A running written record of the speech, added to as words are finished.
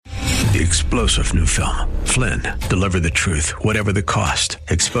The explosive new film, Flynn, Deliver the Truth, Whatever the Cost,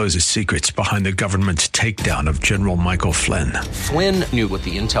 exposes secrets behind the government's takedown of General Michael Flynn. Flynn knew what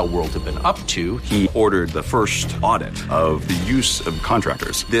the intel world had been up to. He ordered the first audit of the use of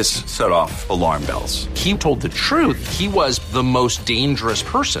contractors. This set off alarm bells. He told the truth. He was the most dangerous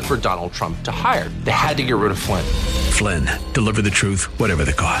person for Donald Trump to hire. They had to get rid of Flynn. Flynn, Deliver the Truth, Whatever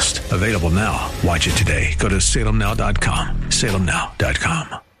the Cost. Available now. Watch it today. Go to salemnow.com.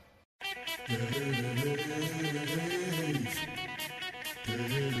 salemnow.com.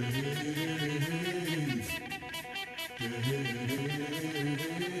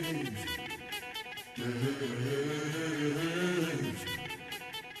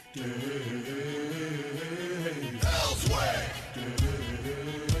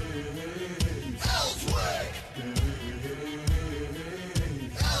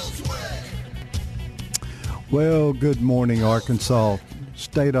 Well, good morning, Arkansas.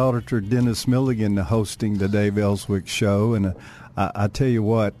 State Auditor Dennis Milligan hosting the Dave Elswick Show. And I tell you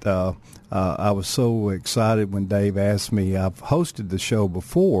what, I was so excited when Dave asked me. I've hosted the show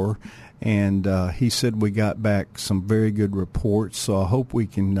before, and he said we got back some very good reports, so I hope we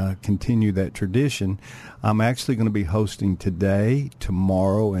can continue that tradition. I'm actually going to be hosting today,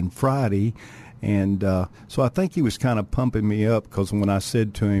 tomorrow, and Friday. And so I think he was kind of pumping me up because when I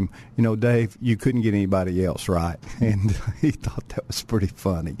said to him, you know, Dave, you couldn't get anybody else, right? And he thought that was pretty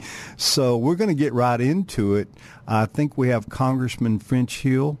funny. So we're going to get right into it. I think we have Congressman French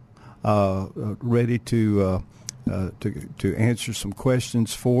Hill ready to answer some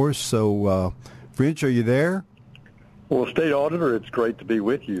questions for us. So, French, are you there? Well, State Auditor, it's great to be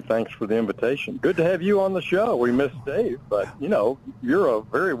with you. Thanks for the invitation. Good to have you on the show. We missed Dave, but, you know, you're a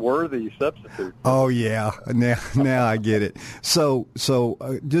very worthy substitute. Oh, yeah. Now I get it. So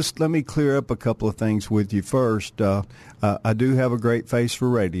just let me clear up a couple of things with you first. I do have a great face for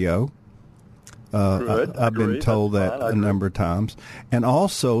radio. I've been told that a number of times. And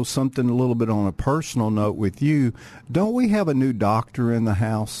also something a little bit on a personal note with you. Don't we have a new doctor in the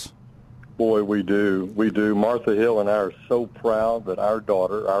house? Boy, we do. We do. Martha Hill and I are so proud that our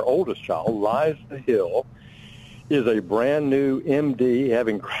daughter, our oldest child, Liza Hill, is a brand new MD,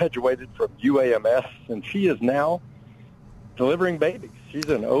 having graduated from UAMS, and she is now delivering babies. She's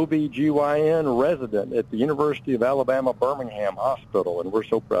an OBGYN resident at the University of Alabama Birmingham Hospital, and we're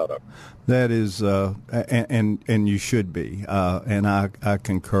so proud of her. That is, and you should be, and I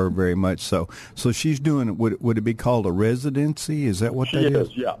concur very much so. So she's doing, would it be called a residency? Is that what that is?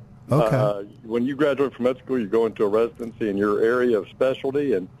 She is, yeah. Okay. When you graduate from med school, you go into a residency in your area of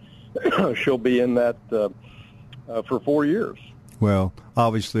specialty, and she'll be in that for 4 years. Well,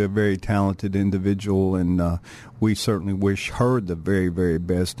 obviously a very talented individual, and we certainly wish her the very, very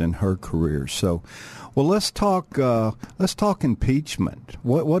best in her career. So, well, let's talk impeachment.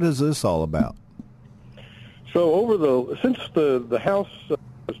 What is this all about? So since the House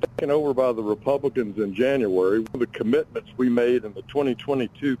was taken over by the Republicans in January, one of the commitments we made in the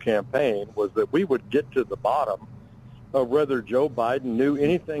 2022 campaign was that we would get to the bottom of whether Joe Biden knew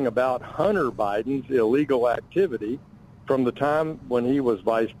anything about Hunter Biden's illegal activity from the time when he was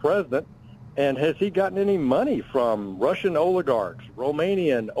vice president, and has he gotten any money from Russian oligarchs,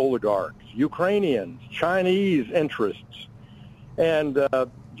 Romanian oligarchs, Ukrainians, Chinese interests? And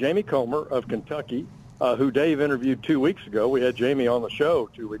Jamie Comer of Kentucky, who Dave interviewed 2 weeks ago, we had Jamie on the show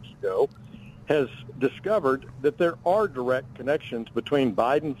 2 weeks ago, has discovered that there are direct connections between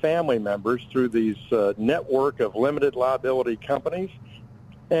Biden family members through these network of limited liability companies,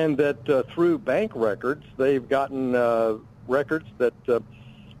 and that through bank records, they've gotten records that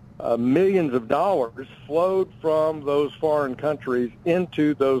millions of dollars flowed from those foreign countries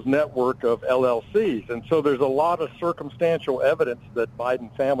into those network of LLCs. And so there's a lot of circumstantial evidence that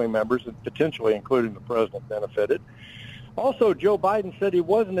Biden family members, and potentially including the president, benefited. Also, Joe Biden said he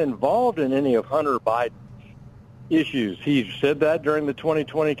wasn't involved in any of Hunter Biden's issues. He said that during the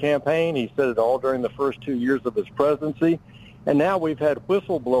 2020 campaign. He said it all during the first 2 years of his presidency. And now we've had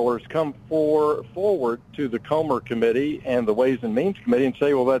whistleblowers come forward to the Comer Committee and the Ways and Means Committee and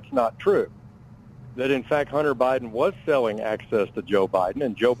say, well, that's not true. That, in fact, Hunter Biden was selling access to Joe Biden,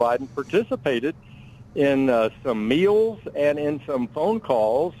 and Joe Biden participated in some meals and in some phone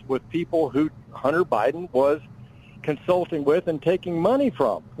calls with people who Hunter Biden was consulting with and taking money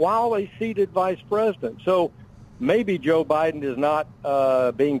from while a seated vice president. So maybe Joe Biden is not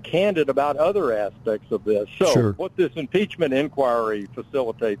being candid about other aspects of this. So Sure. What this impeachment inquiry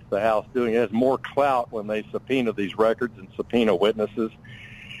facilitates the House doing, it has more clout when they subpoena these records and subpoena witnesses.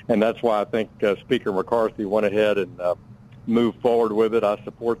 And that's why I think Speaker McCarthy went ahead and move forward with it. I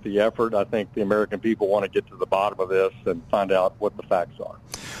support the effort. I think the American people want to get to the bottom of this and find out what the facts are.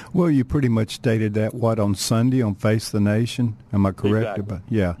 Well, you pretty much stated that, on Sunday on Face the Nation? Am I correct? Exactly.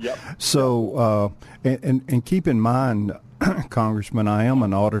 Yeah. Yep. So, and keep in mind, Congressman, I am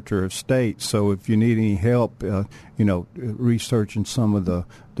an auditor of state, so if you need any help, researching some of the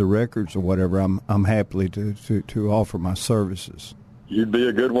records or whatever, I'm happy to offer my services. You'd be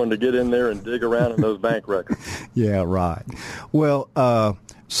a good one to get in there and dig around in those bank records. Yeah, right. Well,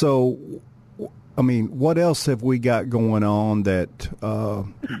 so, I mean, what else have we got going on that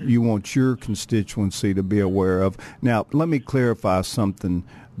you want your constituency to be aware of? Now, let me clarify something.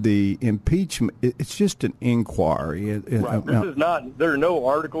 The impeachment, it's just an inquiry. Right. There are no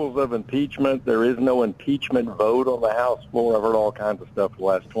articles of impeachment. There is no impeachment vote on the House floor. I've heard all kinds of stuff for the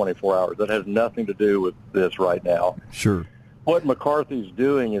last 24 hours. That has nothing to do with this right now. Sure. What McCarthy's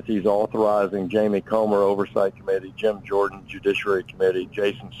doing is he's authorizing Jamie Comer Oversight Committee, Jim Jordan Judiciary Committee,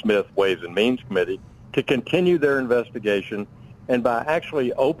 Jason Smith Ways and Means Committee to continue their investigation. And by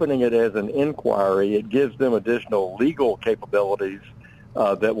actually opening it as an inquiry, it gives them additional legal capabilities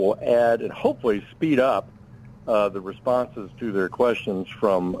that will add and hopefully speed up the responses to their questions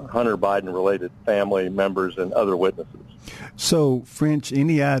from Hunter Biden-related family members and other witnesses. So, French,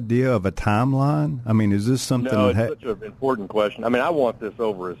 any idea of a timeline? I mean, is this something? No, it's such an important question. I mean, I want this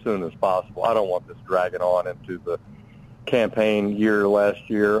over as soon as possible. I don't want this dragging on into the campaign year last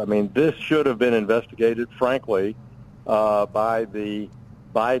year. I mean, this should have been investigated, frankly, by the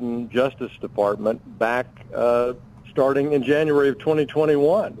Biden Justice Department back starting in January of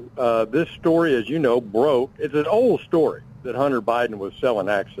 2021. This story, as you know, broke. It's an old story that Hunter Biden was selling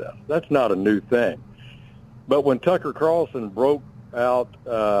access. That's not a new thing. But when Tucker Carlson broke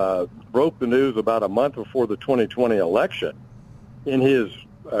the news about a month before the 2020 election, in his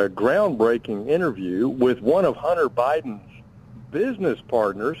groundbreaking interview with one of Hunter Biden's business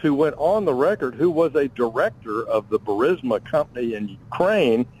partners who went on the record, who was a director of the Burisma company in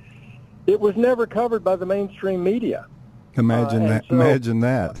Ukraine, it was never covered by the mainstream media. Imagine that. So, imagine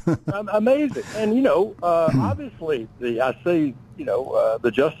that. Amazing. And, obviously,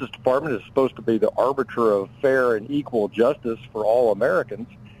 the Justice Department is supposed to be the arbiter of fair and equal justice for all Americans,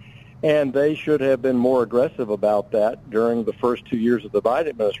 and they should have been more aggressive about that during the first 2 years of the Biden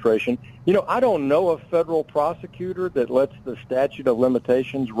administration. I don't know a federal prosecutor that lets the statute of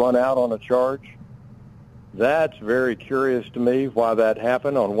limitations run out on a charge. That's very curious to me why that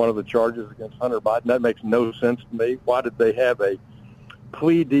happened on one of the charges against Hunter Biden. That makes no sense to me. Why did they have a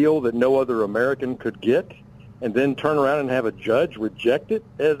plea deal that no other American could get and then turn around and have a judge reject it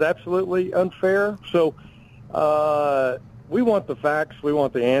as absolutely unfair? So we want the facts. We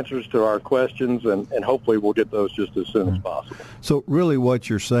want the answers to our questions, and hopefully we'll get those just as soon as possible. So really what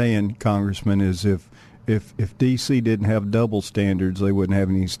you're saying, Congressman, is if D.C. didn't have double standards, they wouldn't have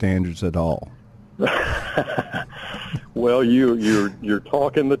any standards at all. Well, you're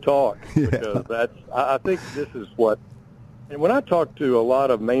talking the talk, because I think this is what, and when I talk to a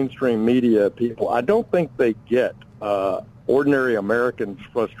lot of mainstream media people, I don't think they get ordinary Americans'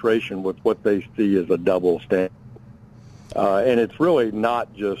 frustration with what they see as a double standard. And it's really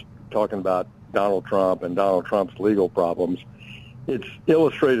not just talking about Donald Trump and Donald Trump's legal problems. It's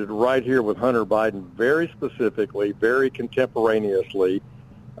illustrated right here with Hunter Biden very specifically, very contemporaneously,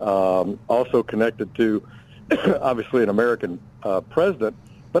 also connected to, obviously, an American president.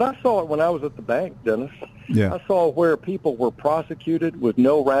 But I saw it when I was at the bank, Dennis. Yeah. I saw where people were prosecuted with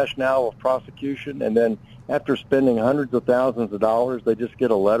no rationale of prosecution, and then after spending hundreds of thousands of dollars, they just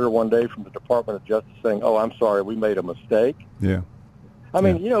get a letter one day from the Department of Justice saying, "Oh, I'm sorry, we made a mistake." Yeah. I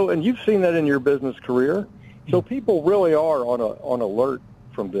mean, and you've seen that in your business career. So people really are on alert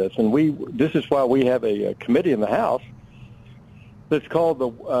from this, and this is why we have a committee in the House that's called the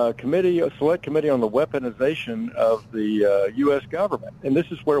Select Committee on the Weaponization of the U.S. government. And this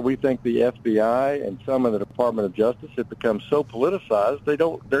is where we think the FBI and some in the Department of Justice have become so politicized,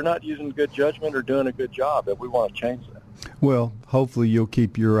 they're not using good judgment or doing a good job, and we want to change that. Well, hopefully you'll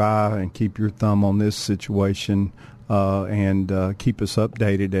keep your eye and keep your thumb on this situation and keep us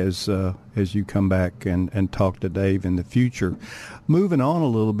updated as you come back and talk to Dave in the future. Moving on a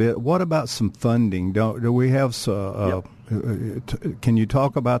little bit, what about some funding? Do we have can you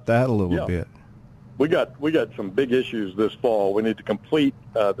talk about that a little bit? We got some big issues this fall. We need to complete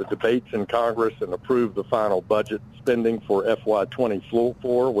the debates in Congress and approve the final budget spending for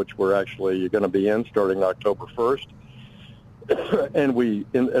FY24, which we're actually going to be in starting October 1st.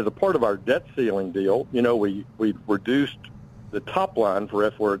 And as a part of our debt ceiling deal, we reduced the top line for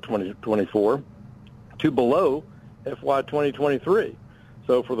FY 2024 to below FY 2023.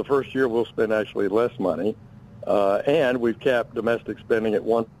 So for the first year, we'll spend actually less money. and we've capped domestic spending at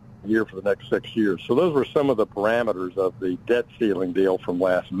 1 year for the next 6 years. So those were some of the parameters of the debt ceiling deal from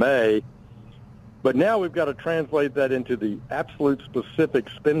last May. But now we've got to translate that into the absolute specific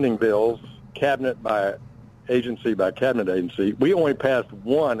spending bills, cabinet by cabinet agency. We only passed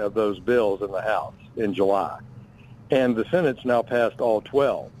one of those bills in the House in July, and the Senate's now passed all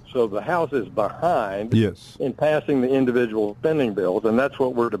 12. So the House is behind in passing the individual spending bills, and that's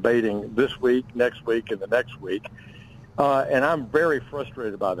what we're debating this week, next week, and the next week. And I'm very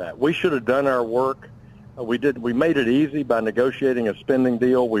frustrated by that. We should have done our work. We made it easy by negotiating a spending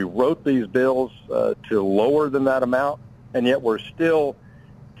deal. We wrote these bills to lower than that amount, and yet we're still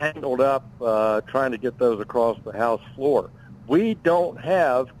tangled up trying to get those across the House floor. We don't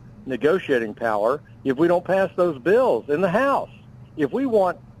have negotiating power if we don't pass those bills in the House. If we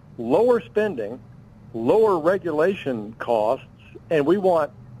want lower spending, lower regulation costs, and we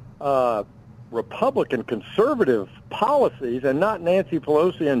want Republican conservative policies and not Nancy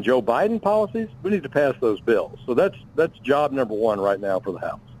Pelosi and Joe Biden policies, we need to pass those bills. So that's job number one right now for the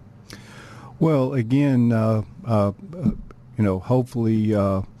House. Well, again, hopefully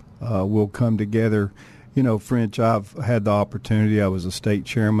we'll come together. French, I've had the opportunity. I was a state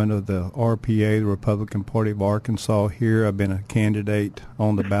chairman of the RPA, the Republican Party of Arkansas here. I've been a candidate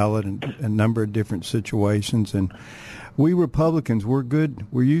on the ballot in a number of different situations. And we Republicans, we're good.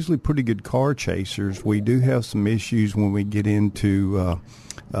 We're usually pretty good car chasers. We do have some issues when we get into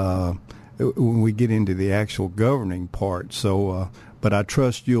the actual governing part. So, but I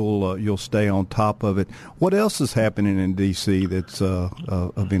trust you'll stay on top of it. What else is happening in D.C. that's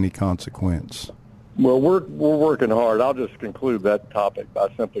of any consequence? Well, we're working hard. I'll just conclude that topic by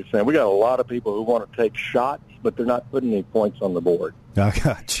simply saying we got a lot of people who want to take shots, but they're not putting any points on the board. I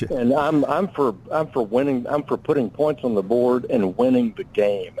got you. And I'm for winning. I'm for putting points on the board and winning the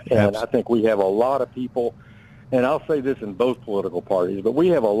game. And I think we have a lot of people, and I'll say this in both political parties, but we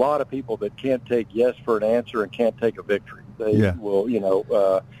have a lot of people that can't take yes for an answer and can't take a victory. They will,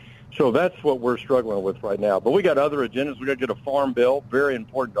 so that's what we're struggling with right now. But we got other agendas. We got to get a farm bill, very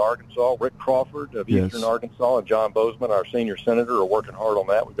important to Arkansas. Rick Crawford of Eastern Arkansas and John Bozeman, our senior senator, are working hard on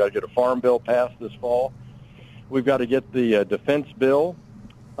that. We've got to get a farm bill passed this fall. We've got to get the defense bill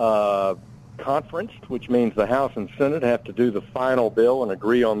conferenced, which means the House and Senate have to do the final bill and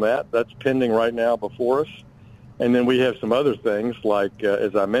agree on that. That's pending right now before us. And then we have some other things like,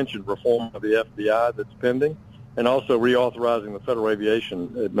 as I mentioned, reform of the FBI that's pending, and also reauthorizing the Federal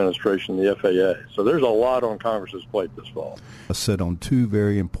Aviation Administration, the FAA. So there's a lot on Congress's plate this fall. I sit on two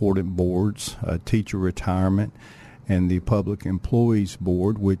very important boards, teacher retirement and the Public Employees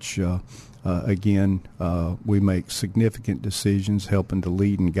Board, which, again, we make significant decisions helping to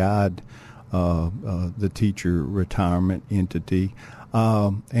lead and guide the teacher retirement entity.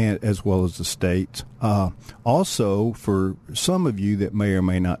 And as well as the states. Also, for some of you that may or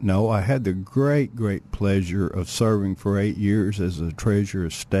may not know, I had the great pleasure of serving for 8 years as a treasurer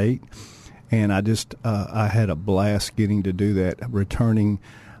of state, and I had a blast getting to do that, returning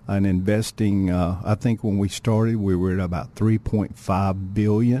and investing. I think when we started, we were at about $3.5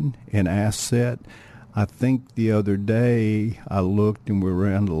 billion in asset. I think the other day I looked and we're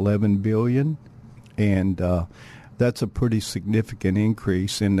around $11 billion, and that's a pretty significant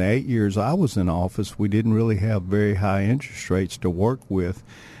increase. In the 8 years I was in office, we didn't really have very high interest rates to work with,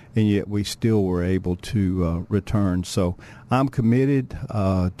 and yet we still were able to return. So I'm committed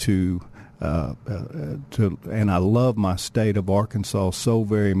to, and I love my state of Arkansas so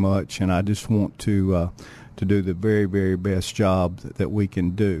very much, and I just want to do the very, very best job that we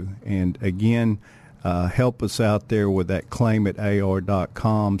can do. And again, help us out there with that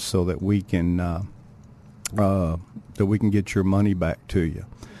claimitar.com so that we can get your money back to you.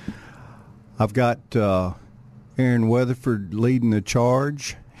 I've got Aaron Weatherford leading the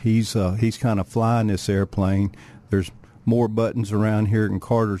charge. He's kind of flying this airplane. There's more buttons around here than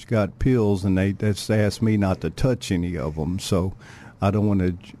Carter's got pills, and they just asked me not to touch any of them. So I don't want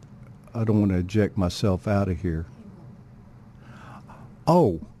to eject myself out of here.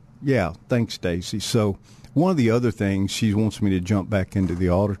 Oh, yeah. Thanks, Stacy. So one of the other things she wants me to jump back into the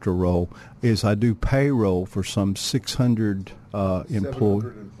auditor role is I do payroll for some 600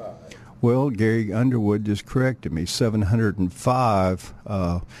 employees. Well, Gary Underwood just corrected me. 705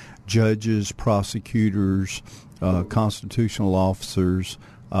 judges, prosecutors, constitutional officers.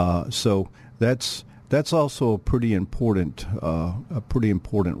 So that's also a pretty important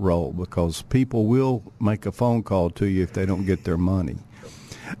role, because people will make a phone call to you if they don't get their money.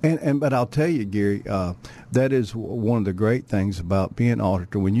 But I'll tell you, Gary, that is one of the great things about being an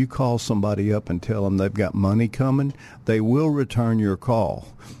auditor. When you call somebody up and tell them they've got money coming, they will return your call.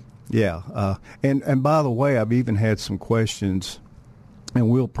 Yeah. And by the way, I've even had some questions, and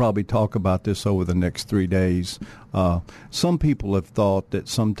we'll probably talk about this over the next 3 days. Some people have thought that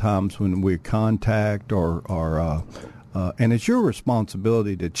sometimes when we contact and it's your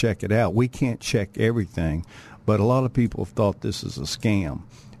responsibility to check it out. We can't check everything, but a lot of people have thought this is a scam.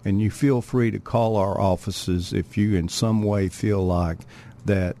 And you feel free to call our offices if you in some way feel like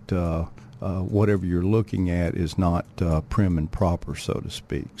that whatever you're looking at is not prim and proper, so to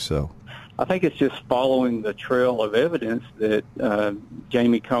speak. So, I think it's just following the trail of evidence that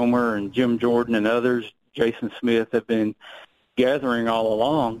Jamie Comer and Jim Jordan and others, Jason Smith, have been gathering all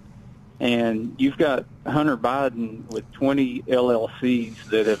along. And you've got Hunter Biden with 20 LLCs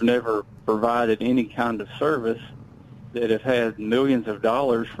that have never provided any kind of service, that have had millions of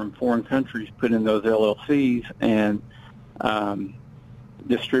dollars from foreign countries put in those LLCs and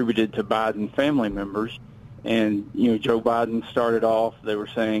distributed to Biden family members. And, Joe Biden started off, they were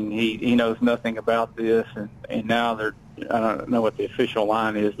saying he knows nothing about this, and now I don't know what the official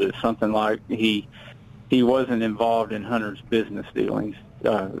line is, but it's something like he wasn't involved in Hunter's business dealings.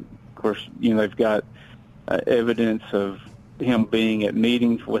 Of course, they've got evidence of him being at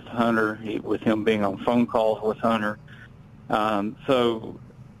meetings with Hunter, with him being on phone calls with Hunter.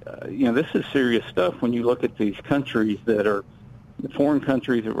 This is serious stuff when you look at these countries that are the foreign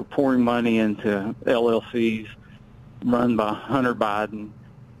countries that were pouring money into LLCs run by Hunter Biden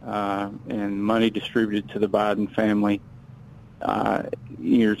and money distributed to the Biden family. And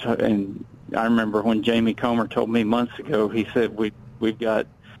I remember when Jamie Comer told me months ago, he said, we've got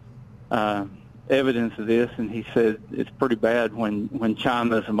evidence of this, and he said it's pretty bad when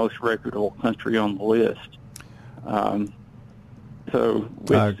China is the most reputable country on the list. So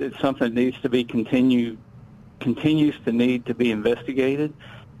it's something that needs to be continues to need to be investigated,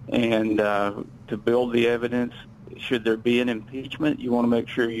 and to build the evidence. Should there be an impeachment, you want to make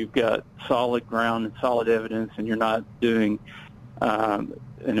sure you've got solid ground and solid evidence, and you're not doing an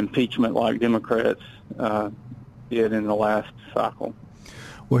impeachment like Democrats did in the last cycle.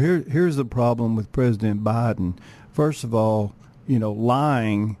 Well, here's the problem with President Biden. First of all,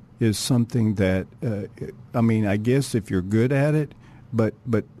 lying is something that, I guess if you're good at it, but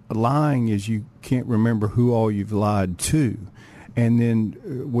lying is you can't remember who all you've lied to. And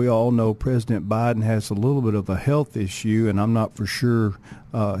then we all know President Biden has a little bit of a health issue, and I'm not for sure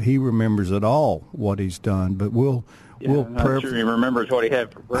he remembers at all what he's done. But I'm not sure he remembers what he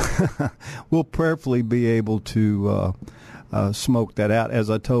had for breakfast. We'll prayerfully be able to smoke that out. As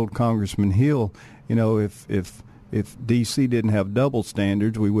I told Congressman Hill, if D.C. didn't have double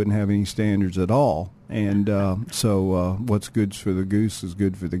standards, we wouldn't have any standards at all. And so what's good for the goose is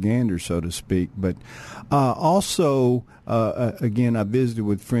good for the gander, so to speak. But also, again, I visited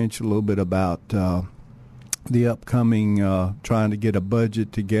with French a little bit about the upcoming trying to get a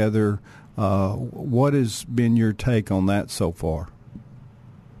budget together. What has been your take on that so far?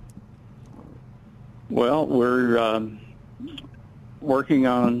 Well, we're working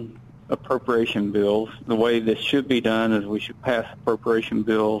on appropriation bills. The way this should be done is we should pass appropriation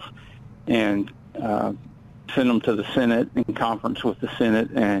bills and send them to the Senate in conference with the Senate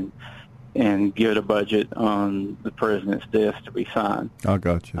and get a budget on the president's desk to be signed. I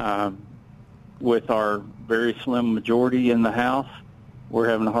got you. With our very slim majority in the House, we're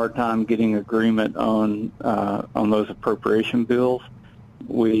having a hard time getting agreement on those appropriation bills.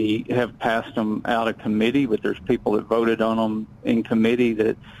 We have passed them out of committee, but there's people that voted on them in committee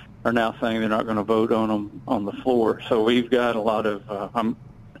that are now saying they're not going to vote on them on the floor. So we've got a lot of I'm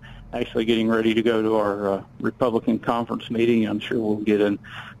actually getting ready to go to our Republican conference meeting. I'm sure we'll get an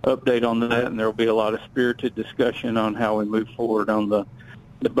update on that, and there will be a lot of spirited discussion on how we move forward on the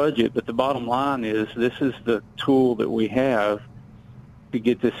budget. But the bottom line is this is the tool that we have to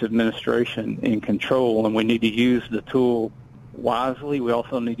get this administration in control, and we need to use the tool wisely. We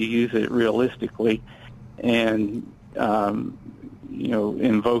also need to use it realistically and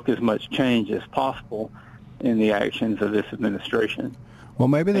invoke as much change as possible in the actions of this administration. Well,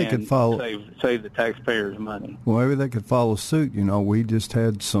 maybe they could follow save the taxpayers' money. Well, maybe they could follow suit. We just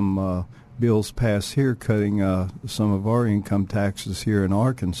had some bills passed here cutting some of our income taxes here in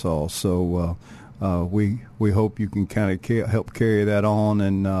Arkansas. So we hope you can kind of help carry that on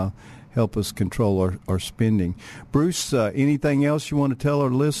and help us control our spending. Bruce, anything else you want to tell our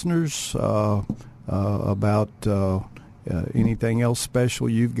listeners about anything else special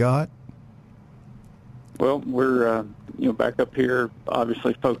you've got? Well, we're back up here,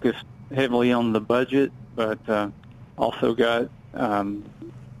 obviously focused heavily on the budget, but also got a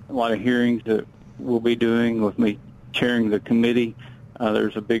lot of hearings that we'll be doing with me chairing the committee.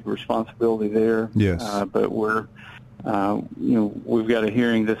 There's a big responsibility there. Yes. But we're We've got a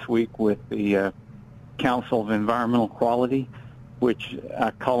hearing this week with the Council of Environmental Quality, which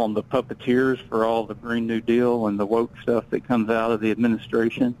I call them the puppeteers for all the Green New Deal and the woke stuff that comes out of the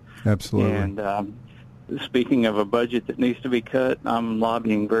administration. Absolutely. And speaking of a budget that needs to be cut, I'm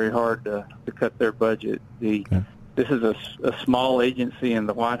lobbying very hard to cut their budget. This is a small agency in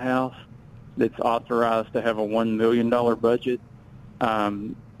the White House that's authorized to have a $1 million budget.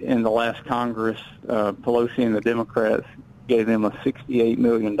 In the last Congress, Pelosi and the Democrats gave them a $68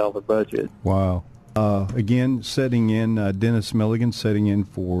 million budget. Wow. Again, setting in, Dennis Milligan setting in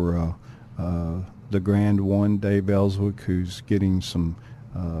for the Grand One, Dave Elswick, who's getting some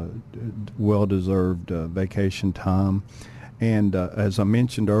well-deserved vacation time. And as I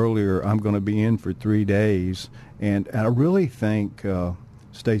mentioned earlier, I'm going to be in for 3 days. And I really think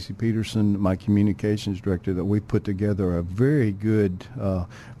Stacy Peterson, my communications director, that we put together a very good,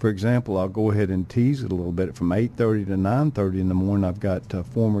 for example, I'll go ahead and tease it a little bit. From 8:30 to 9:30 in the morning, I've got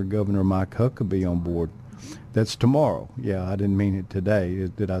former Governor Mike Huckabee on board. That's tomorrow. Yeah, I didn't mean it today.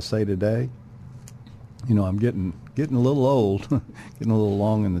 Did I say today? I'm getting a little old, getting a little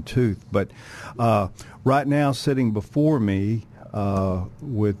long in the tooth. But right now, sitting before me,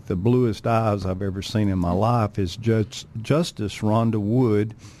 with the bluest eyes I've ever seen in my life, is Justice Rhonda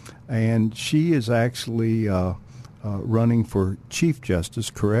Wood, and she is actually running for Chief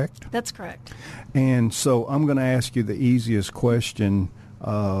Justice, correct? That's correct. And so I'm going to ask you the easiest question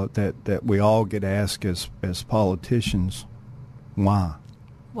that we all get asked as politicians. Why?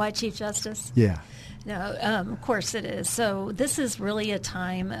 Why Chief Justice? Yeah. No, of course it is. So this is really a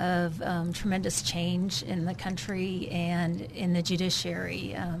time of tremendous change in the country and in the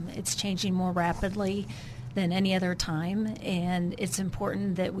judiciary. It's changing more rapidly than any other time, and it's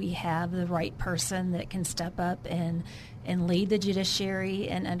important that we have the right person that can step up and lead the judiciary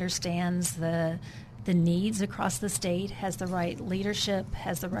and understands the needs across the state, has the right leadership,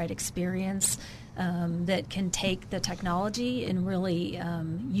 has the right experience, that can take the technology and really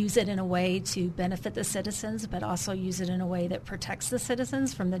use it in a way to benefit the citizens, but also use it in a way that protects the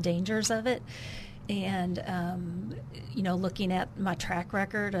citizens from the dangers of it. And, looking at my track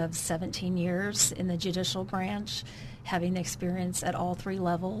record of 17 years in the judicial branch, having experience at all three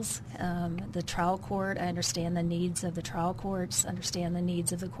levels, the trial court, I understand the needs of the trial courts, understand the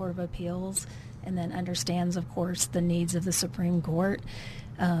needs of the Court of Appeals, and then understands, of course, the needs of the Supreme Court,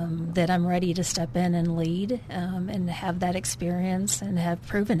 that I'm ready to step in and lead and have that experience and have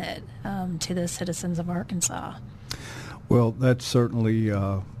proven it to the citizens of Arkansas. Well, that's certainly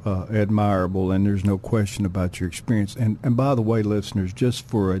admirable, and there's no question about your experience. And by the way, listeners, just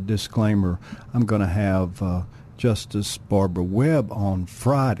for a disclaimer, I'm going to have Justice Barbara Webb on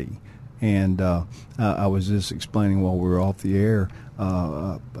Friday. And I was just explaining while we were off the air,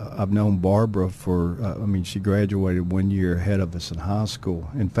 I've known Barbara for, she graduated 1 year ahead of us in high school.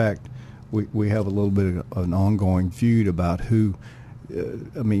 In fact, we have a little bit of an ongoing feud about who,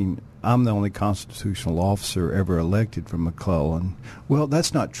 I'm the only constitutional officer ever elected from McClellan. Well,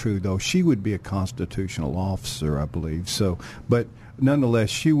 that's not true, though. She would be a constitutional officer, I believe. So, but nonetheless,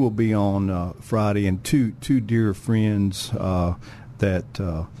 she will be on Friday, and two dear friends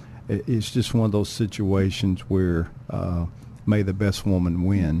that it's just one of those situations where may the best woman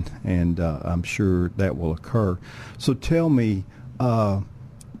win, and I'm sure that will occur. So tell me,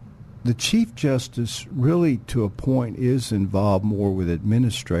 the Chief Justice really, to a point, is involved more with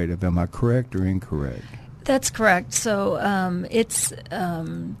administrative. Am I correct or incorrect? That's correct. So it's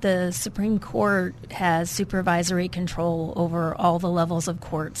the Supreme Court has supervisory control over all the levels of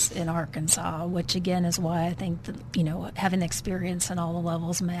courts in Arkansas, which again is why I think that, having experience in all the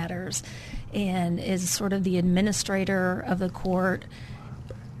levels matters, and is sort of the administrator of the court.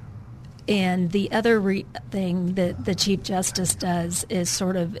 And the other thing that the Chief Justice does is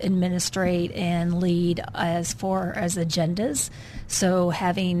sort of administrate and lead as far as agendas. So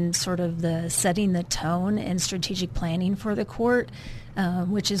having sort of the setting the tone and strategic planning for the court,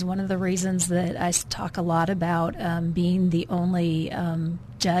 which is one of the reasons that I talk a lot about being the only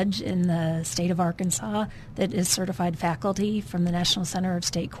judge in the state of Arkansas that is certified faculty from the National Center of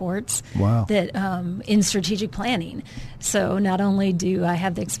State Courts. Wow. That in strategic planning. So not only do I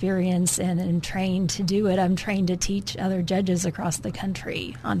have the experience and am trained to do it, I'm trained to teach other judges across the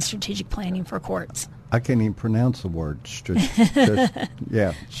country on strategic planning for courts. I can't even pronounce the word.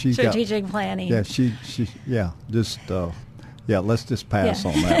 Yeah, she's strategic planning. Yeah, she Yeah, let's just pass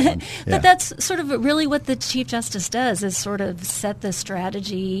on that one. Yeah. But that's sort of really what the Chief Justice does, is sort of set the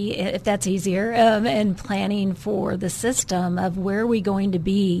strategy, if that's easier, and planning for the system of where are we going to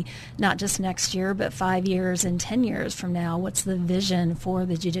be, not just next year, but 5 years and 10 years from now. What's the vision for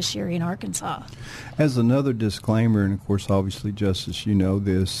the judiciary in Arkansas? As another disclaimer, and of course, obviously, Justice, you know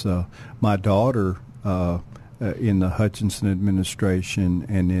this, my daughter in the Hutchinson administration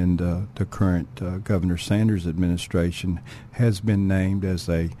and in the current Governor Sanders administration has been named as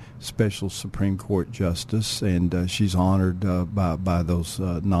a special Supreme Court justice, and she's honored by those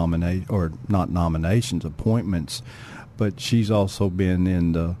appointments. But she's also been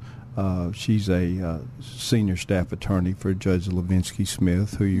in the she's a senior staff attorney for Judge Levinsky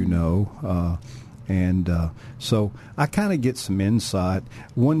Smith, who you know. And so I kind of get some insight.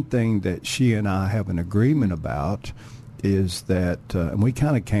 One thing that she and I have an agreement about is that, and we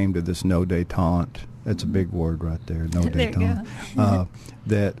kind of came to this no detente. That's a big word right there, no detente.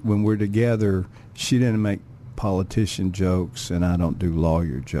 That when we're together, she didn't make politician jokes, and I don't do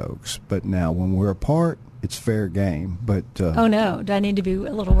lawyer jokes. But now when we're apart, it's fair game. But oh no, do I need to be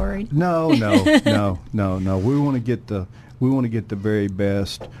a little worried? No. We want to get the very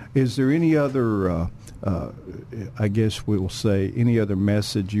best. Is there any other, I guess we will say, any other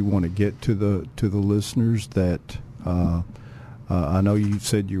message you want to get to the listeners that I know you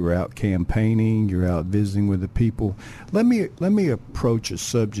said you were out campaigning, you're out visiting with the people. Let me approach a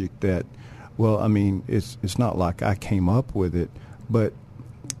subject that, well, I mean, it's not like I came up with it, but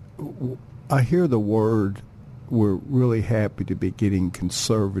I hear the word, we're really happy to be getting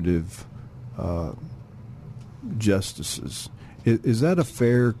conservative justices. Is that a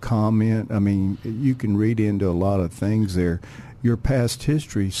fair comment? I mean, you can read into a lot of things there. Your past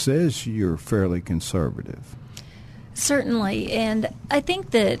history says you're fairly conservative. Certainly, and I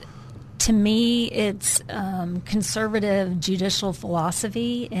think that to me it's conservative judicial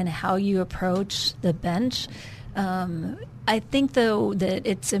philosophy and how you approach the bench. I think, though, that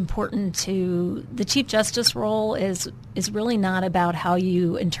it's important to the Chief Justice role is really not about how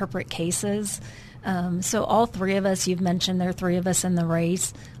you interpret cases. So all three of us, you've mentioned there are three of us in the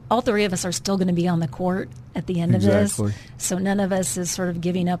race. All three of us are still going to be on the court at the end of this. So none of us is sort of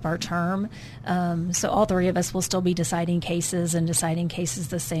giving up our term. So all three of us will still be deciding cases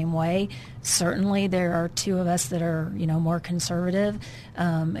the same way. Certainly there are two of us that are, more conservative.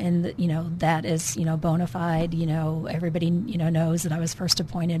 And, that is, bona fide. Everybody, knows that I was first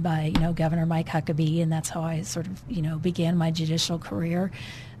appointed by, Governor Mike Huckabee, and that's how I sort of, began my judicial career.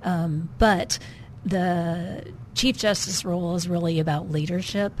 But the Chief Justice role is really about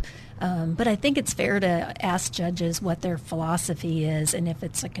leadership. But I think it's fair to ask judges what their philosophy is, and if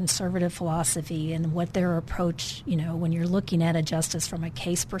it's a conservative philosophy, and what their approach, when you're looking at a justice from a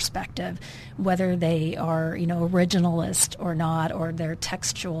case perspective, whether they are, originalist or not, or they're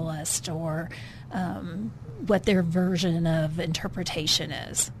textualist, or what their version of interpretation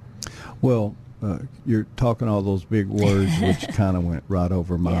is. Well, you're talking all those big words, which kind of went right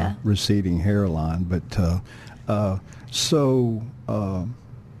over my receding hairline. But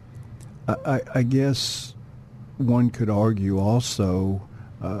I guess one could argue also,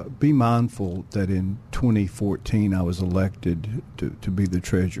 be mindful that in 2014 I was elected to be the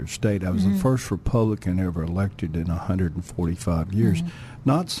Treasurer of State. I was the first Republican ever elected in 145 years.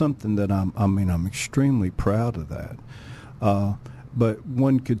 Not something that I'm extremely proud of that. But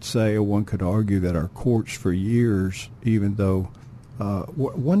one could say, or one could argue, that our courts for years, even though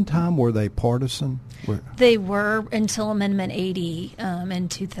one time were they partisan? They were until Amendment 80 in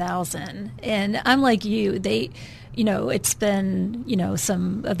 2000. And I'm like you. It's been,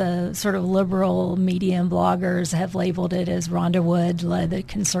 some of the sort of liberal media and bloggers have labeled it as Rhonda Wood led the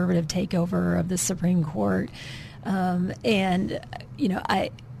conservative takeover of the Supreme Court.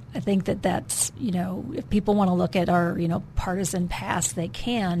 I think that's, if people want to look at our, partisan past, they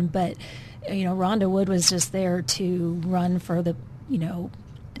can. But, Rhonda Wood was just there to run for the,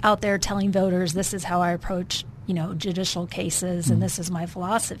 out there telling voters, this is how I approach, judicial cases, and this is my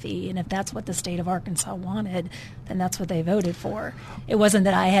philosophy. And if that's what the state of Arkansas wanted, then that's what they voted for. It wasn't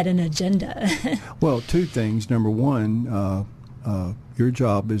that I had an agenda. Well, two things. Number one, your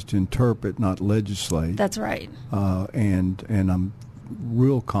job is to interpret, not legislate. That's right. And I'm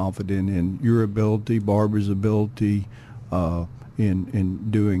real confident in your ability, Barbara's ability,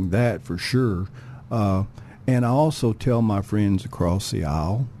 in doing that for sure. And I also tell my friends across the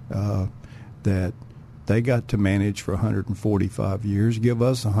aisle that they got to manage for 145 years. Give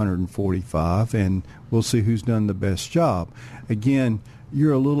us 145, and we'll see who's done the best job. Again,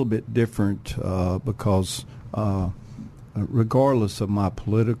 you're a little bit different because regardless of my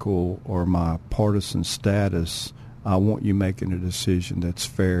political or my partisan status, I want you making a decision that's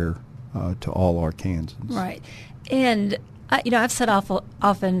fair to all Arkansans. Right. And I've said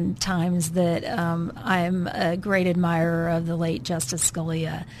oftentimes that I'm a great admirer of the late Justice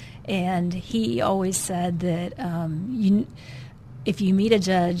Scalia, and he always said that if you meet a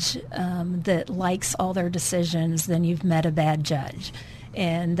judge that likes all their decisions, then you've met a bad judge.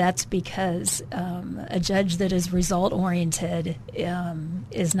 And that's because a judge that is result-oriented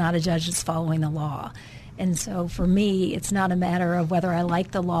is not a judge that's following the law. And so for me, it's not a matter of whether I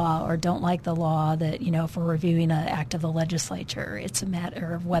like the law or don't like the law that, if we're reviewing an act of the legislature. It's a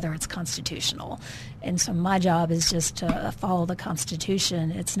matter of whether it's constitutional. And so my job is just to follow the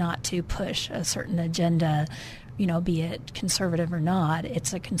Constitution. It's not to push a certain agenda, be it conservative or not.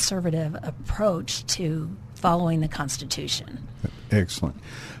 It's a conservative approach to following the Constitution. Excellent.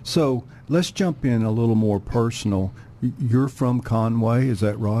 So let's jump in a little more personal. You're from Conway, is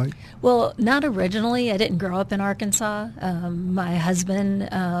that right? Well, not originally. I didn't grow up in Arkansas. My husband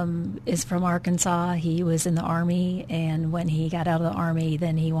is from Arkansas. He was in the Army, and when he got out of the Army,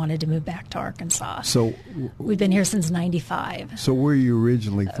 then he wanted to move back to Arkansas. So we've been here since '95. So where are you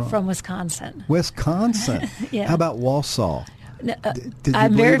originally from? From Wisconsin. Wisconsin? Yeah. How about Wausau? No, Did you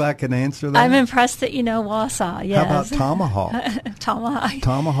believe I can answer that? I'm impressed that you know Wausau, yes. How about Tomahawk?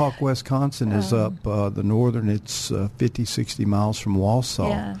 Tomahawk, Wisconsin is up the northern. It's 50, 60 miles from Wausau.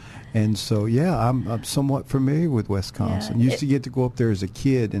 Yeah. And so, I'm somewhat familiar with Wisconsin. Used to get to go up there as a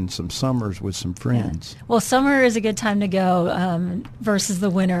kid in some summers with some friends. Yeah. Well, summer is a good time to go versus the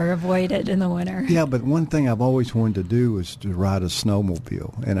winter. Avoid it in the winter. Yeah, but one thing I've always wanted to do is to ride a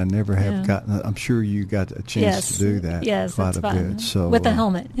snowmobile, and I never have gotten. I'm sure you got a chance to do that. Yes, quite that's a fun. bit. So with a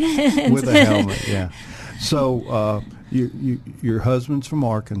helmet. With a helmet, yeah. So your husband's from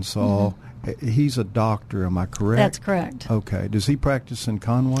Arkansas. Mm-hmm. He's a doctor, am I correct? That's correct. Okay. Does he practice in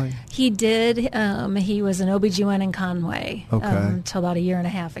Conway? He did. He was an OB-GYN in Conway until about a year and a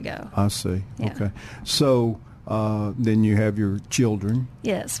half ago. I see. Yeah. Okay. So then you have your children.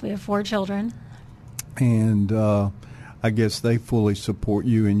 Yes, we have 4 children. And I guess they fully support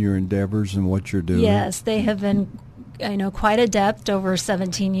you in your endeavors and what you're doing. Yes, they have been quite adept over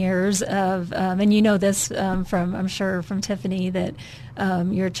 17 years of, and you know this from, I'm sure, from Tiffany, that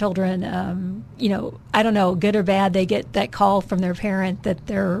your children, I don't know, good or bad, they get that call from their parent that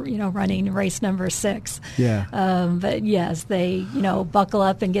they're, running race number 6. Yeah. But yes, they, buckle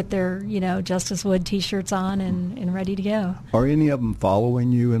up and get their, Justice Wood T-shirts on and ready to go. Are any of them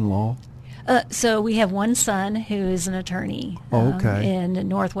following you in law? So we have one son who is an attorney in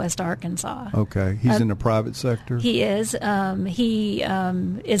Northwest Arkansas. Okay. He's in the private sector? He is. He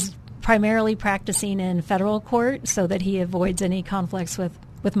is primarily practicing in federal court so that he avoids any conflicts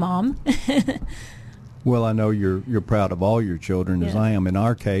with mom. Well, I know you're proud of all your children, as I am. In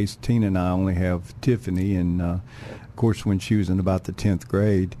our case, Tina and I only have Tiffany, and, of course, when she was in about the 10th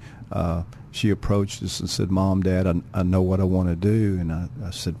grade, she approached us and said, "Mom, Dad, I know what I want to do." And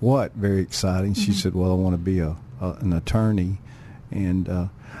I said, "What?" Very exciting. She said, "Well, I want to be an attorney." And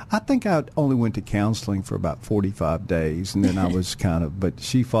I think I only went to counseling for about 45 days, and then I was but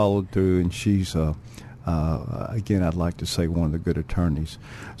she followed through, and she's, again, I'd like to say one of the good attorneys.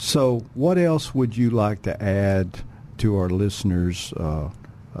 So what else would you like to add to our listeners,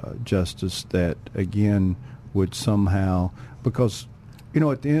 Justice, that, again, would somehow, because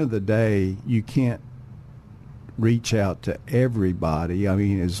at the end of the day, you can't reach out to everybody. I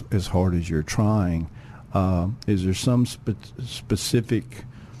mean, as hard as you're trying. Is there some specific?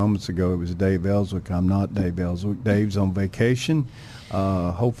 Moments ago, it was Dave Elswick. I'm not Dave Elswick. Dave's on vacation,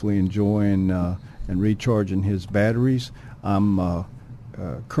 hopefully enjoying and recharging his batteries. I'm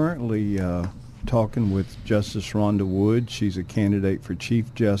currently talking with Justice Rhonda Wood. She's a candidate for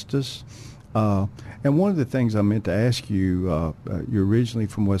Chief Justice. And one of the things I meant to ask you, you're originally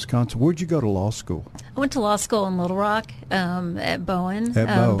from Wisconsin. Where'd you go to law school? I went to law school in Little Rock at Bowen.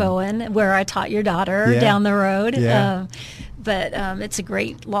 Bowen, where I taught your daughter down the road. Yeah. But it's a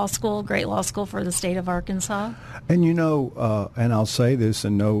great law school for the state of Arkansas. And and I'll say this,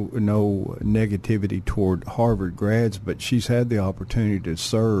 and no negativity toward Harvard grads, but she's had the opportunity to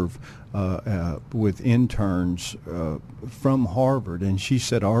serve with interns from Harvard, and she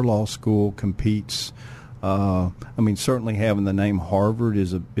said our law school competes. Certainly having the name Harvard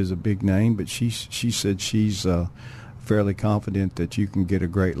is a big name, but she said she's fairly confident that you can get a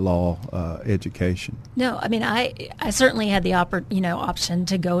great law education. No, I mean I certainly had the option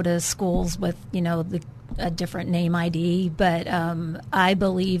to go to schools with the a different name ID, but I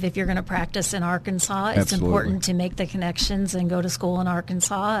believe if you're going to practice in Arkansas, it's Absolutely. important to make the connections and go to school in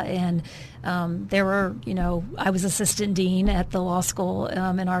Arkansas. And there were, I was assistant dean at the law school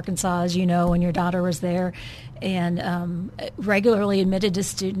in Arkansas, as you know, when your daughter was there, and regularly admitted to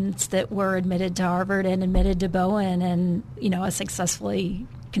students that were admitted to Harvard and admitted to Bowen, and, I successfully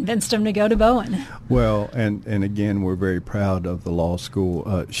convinced him to go to Bowen. Well, and again, we're very proud of the law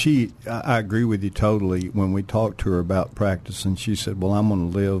school. I agree with you totally. When we talked to her about practicing, she said, well, I'm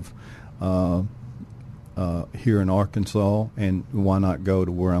going to live here in Arkansas, and why not go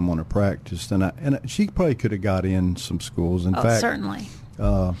to where I'm going to practice? And she probably could have got in some schools. In fact, certainly.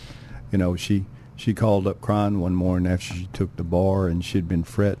 She called up crying one morning after she took the bar, and she'd been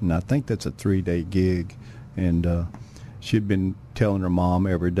fretting. I think that's a 3-day gig, and she'd been telling her mom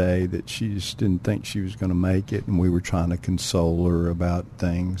every day that she just didn't think she was going to make it, and we were trying to console her about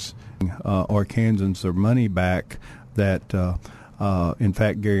things. Arkansans their money back that, in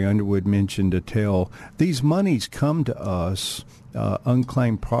fact, Gary Underwood mentioned to tell, these monies come to us,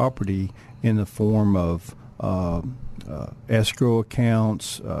 unclaimed property, in the form of escrow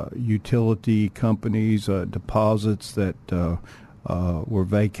accounts, utility companies, deposits that were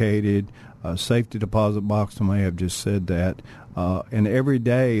vacated, safety deposit box. I may have just said that. And every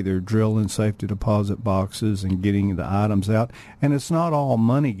day they're drilling safety deposit boxes and getting the items out. And it's not all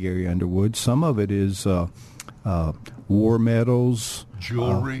money, Gary Underwood. Some of it is war medals,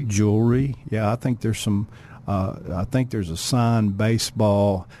 jewelry. Yeah, I think there's some. I think there's a signed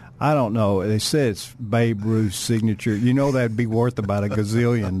baseball. I don't know. They said it's Babe Ruth's signature. That'd be worth about $1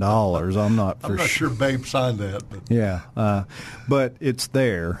 gazillion. I'm not sure Babe signed that. But. Yeah, but it's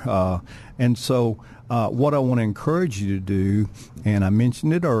there. And so what I want to encourage you to do, and I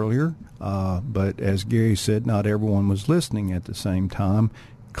mentioned it earlier, but as Gary said, not everyone was listening at the same time,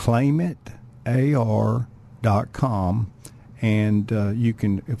 claimitar.com, and you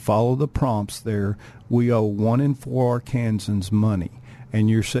can follow the prompts there. We owe 1 in 4 Arkansans money. And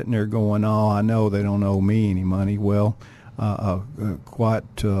you're sitting there going, oh, I know they don't owe me any money. Well, quite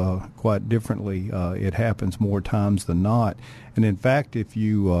differently, it happens more times than not. And in fact, if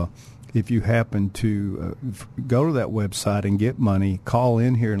you happen to go to that website and get money, call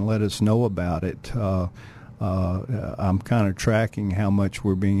in here and let us know about it. I'm kind of tracking how much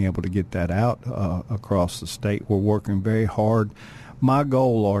we're being able to get that out across the state. We're working very hard. My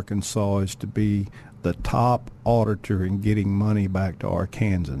goal, Arkansas, is to be the top auditor in getting money back to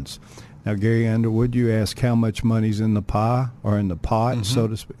Arkansans. Now, Gary Underwood, you ask how much money's in the pie or in the pot, so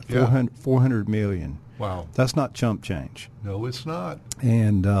to speak. Yeah. $400 million. Wow. That's not chump change. No, it's not.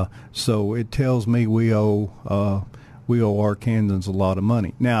 And so it tells me we owe Arkansans a lot of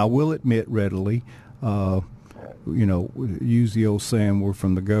money. Now, I will admit readily, use the old saying, we're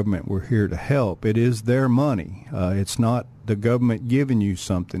from the government, we're here to help. It is their money. It's not the government giving you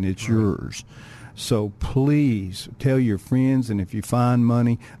something. It's yours. So please tell your friends, and if you find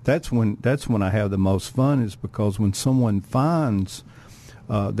money, that's when I have the most fun, is because when someone finds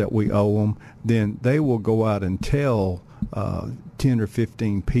that we owe them, then they will go out and tell 10 or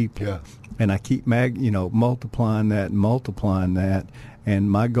 15 people. Yeah. And I keep multiplying that.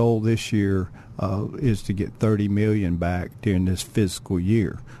 And my goal this year is to get $30 million back during this fiscal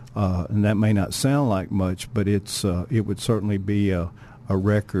year. And that may not sound like much, but it would certainly be a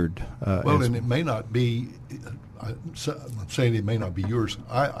record. And it may not be, I'm saying it may not be yours.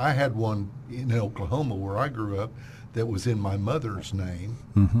 I had one in Oklahoma where I grew up that was in my mother's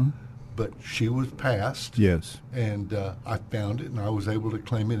name, but she was passed. Yes. And I found it, and I was able to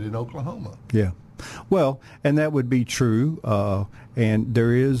claim it in Oklahoma. Yeah. Well, and that would be true. And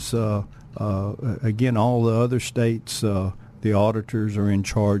there is, again, all the other states, the auditors are in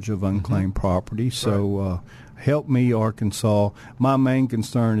charge of unclaimed property. So help me, Arkansas. My main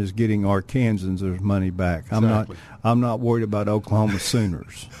concern is getting Arkansans their money back. Exactly. I'm not worried about Oklahoma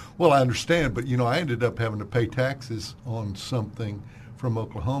Sooners. Well, I understand, but I ended up having to pay taxes on something from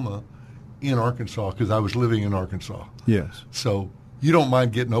Oklahoma in Arkansas because I was living in Arkansas. Yes. So you don't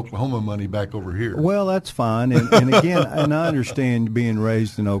mind getting Oklahoma money back over here. Well, that's fine. And again, and I understand being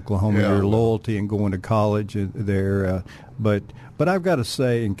raised in Oklahoma, your loyalty and going to college there. But I've got to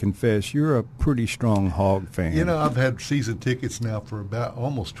say and confess, you're a pretty strong Hog fan. I've had season tickets now for about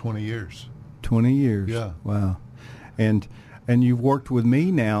almost 20 years. 20 years? Yeah. Wow. And you've worked with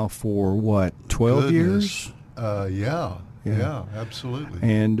me now for, what, 12 years? Yeah. Yeah, absolutely.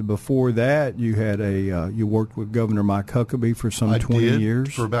 And before that, you had you worked with Governor Mike Huckabee for some 20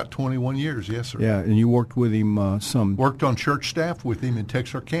 years. For about 21 years, yes, sir. Yeah, and you worked with him Worked on church staff with him in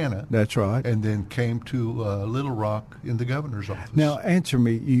Texarkana. That's right. And then came to Little Rock in the governor's office. Now, answer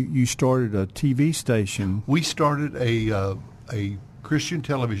me. You started a TV station. We started a Christian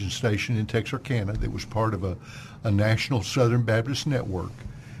television station in Texarkana that was part of a national Southern Baptist network.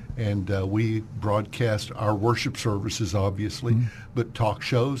 And we broadcast our worship services, obviously, but talk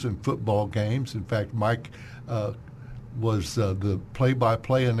shows and football games. In fact, Mike was the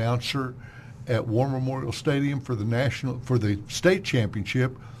play-by-play announcer at War Memorial Stadium for the state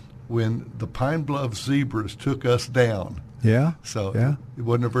championship when the Pine Bluff Zebras took us down. Yeah. So yeah. It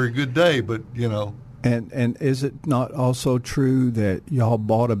wasn't a very good day, but And is it not also true that y'all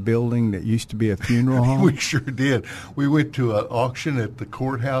bought a building that used to be a funeral home? We sure did. We went to an auction at the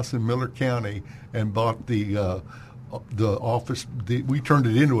courthouse in Miller County and bought the office. We turned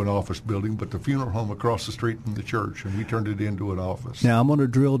it into an office building, but the funeral home across the street from the church, and we turned it into an office. Now I'm going to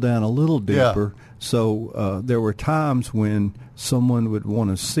drill down a little deeper. Yeah. So there were times when someone would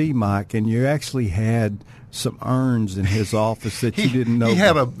want to see Mike, and you actually had some urns in his office that you didn't know. He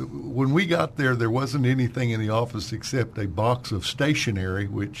had when we got there wasn't anything in the office except a box of stationery,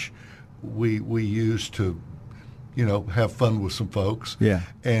 which we used to, have fun with some folks. Yeah.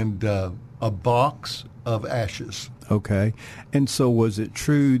 And a box of ashes. Okay. And so was it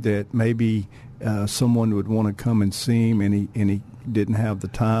true that maybe someone would want to come and see him, and he didn't have the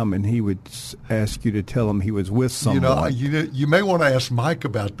time, and he would ask you to tell him he was with someone? You may want to ask Mike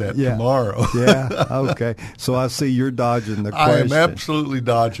about that tomorrow. Yeah. Okay. So I see you're dodging the question. I am absolutely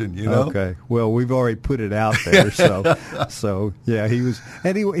dodging. Okay. Well, we've already put it out there. So yeah, he was,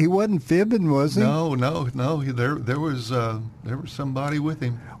 and he wasn't fibbing, was he? No. There was somebody with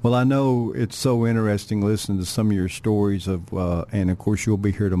him. Well, I know it's so interesting listening to some of your stories of, and of course you'll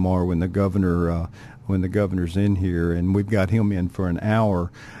be here tomorrow when the governor's in here, and we've got him in for an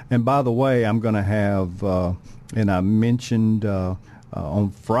hour. And by the way, I'm going to have, and I mentioned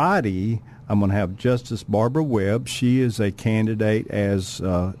on Friday, I'm going to have Justice Barbara Webb. She is a candidate as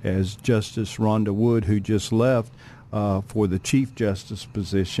Justice Rhonda Wood, who just left for the Chief Justice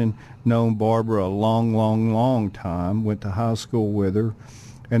position. Known Barbara a long time. Went to high school with her.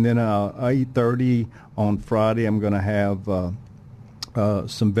 And then 8:30 on Friday, I'm going to have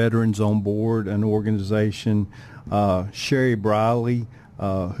some veterans on board, an organization, Sherry Briley,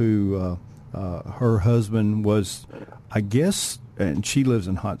 who her husband was, I guess, and she lives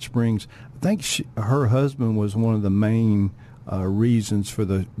in Hot Springs. I think her husband was one of the main reasons for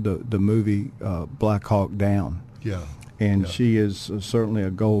the movie Black Hawk Down. Yeah. And she is certainly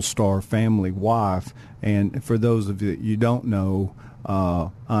a Gold Star family wife. And for those of you that you don't know,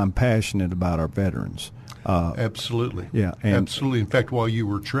 I'm passionate about our veterans. Absolutely. Yeah. Absolutely. In fact, while you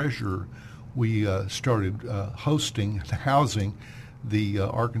were treasurer, we started housing the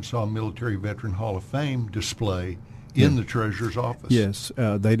Arkansas Military Veteran Hall of Fame display in the treasurer's office. Yes.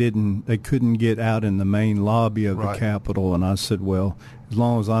 They couldn't get out in the main lobby of the Capitol, and I said, well, as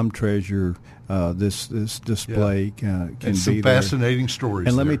long as I'm treasurer, this display can be some there. Fascinating stories.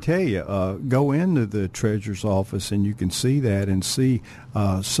 And let me tell you, go into the treasurer's office and you can see that, and see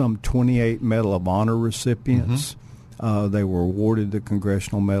some 28 Medal of Honor recipients. They were awarded the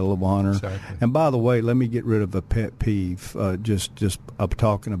Congressional Medal of Honor. Exactly. And by the way, let me get rid of a pet peeve. Just of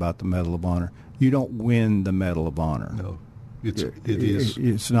talking about the Medal of Honor. You don't win the Medal of Honor. No. It is.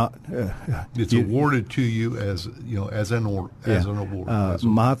 It's not. It's awarded to you as an award.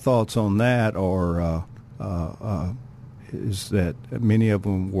 My thoughts on that are is that many of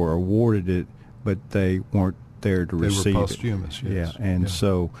them were awarded it, but they weren't there to receive it. They were posthumous. Yes. Yeah, and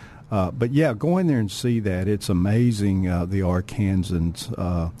so. But yeah, go in there and see that. It's amazing the Arkansans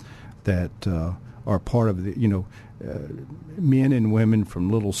that are part of the men and women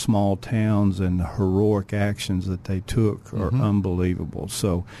from little small towns, and the heroic actions that they took are unbelievable.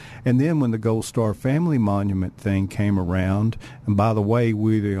 So, and then when the Gold Star Family Monument thing came around, and by the way,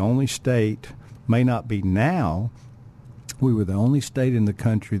 we're the only state, may not be now, we were the only state in the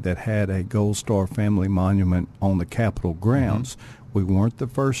country that had a Gold Star Family Monument on the Capitol grounds. We weren't the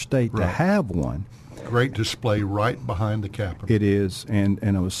first state to have one. Great display right behind the Capitol. It is, and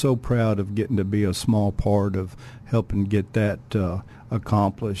I was so proud of getting to be a small part of helping get that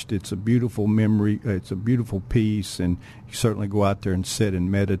accomplished. It's a beautiful memory. It's a beautiful piece, and you certainly go out there and sit and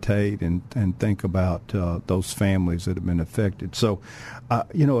meditate and think about those families that have been affected. So,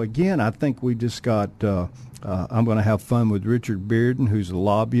 again, I think we just got I'm going to have fun with Richard Bearden, who's a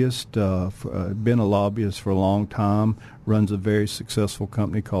lobbyist, been a lobbyist for a long time, runs a very successful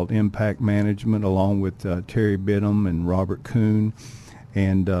company called Impact Management, along with Terry Bidham and Robert Kuhn.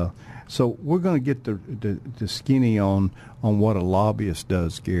 And so we're going to get the skinny on what a lobbyist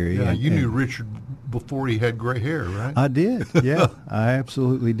does, Gary. Yeah, you knew Richard before he had gray hair, right? I did, yeah. I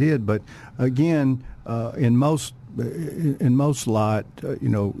absolutely did. But again, in most light,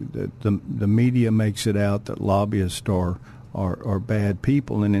 the media makes it out that lobbyists are bad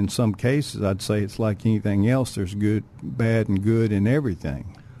people, and in some cases, I'd say it's like anything else. There's good, bad, and good in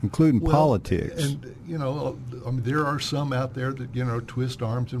everything, including politics. And there are some out there that twist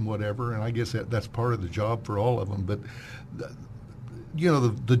arms and whatever, and I guess that's part of the job for all of them. But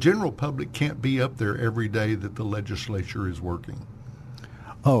the general public can't be up there every day that the legislature is working.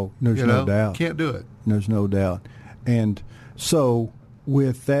 Oh, there's no doubt. Can't do it. There's no doubt. And so,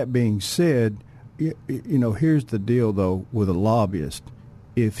 with that being said, here's the deal, though, with a lobbyist.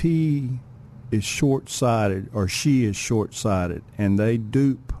 If he is short-sighted or she is short-sighted and they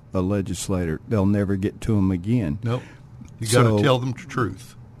dupe a legislator, they'll never get to him again. Nope. You got to tell them the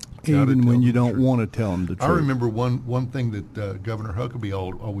truth. Even when you don't want to tell them the truth. I remember one thing that Governor Huckabee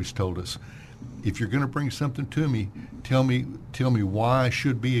always told us. If you're going to bring something to me, tell me why I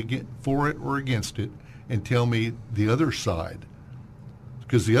should be for it or against it, and tell me the other side,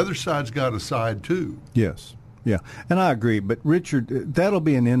 because the other side's got a side too. Yes, yeah, and I agree. But Richard, that'll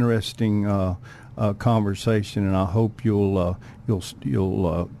be an interesting conversation, and I hope you'll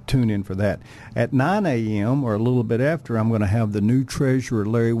tune in for that. At 9 a.m. or a little bit after, I'm going to have the new treasurer,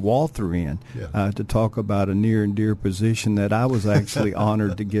 Larry Walther, in to talk about a near and dear position that I was actually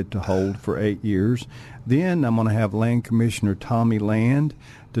honored to get to hold for 8 years. Then I'm going to have Land Commissioner Tommy Land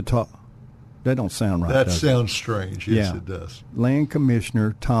to talk. That don't sound right. That sounds strange. Yes, it does. Land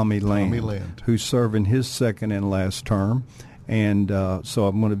Commissioner Tommy Land, who's serving his second and last term. And so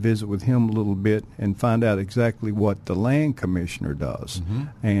I'm going to visit with him a little bit and find out exactly what the land commissioner does.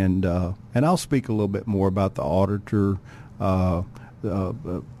 Mm-hmm. And I'll speak a little bit more about the auditor and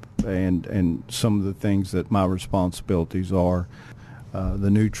some of the things that my responsibilities are. The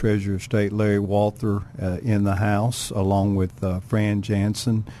new Treasurer of State, Larry Walther, in the House, along with Fran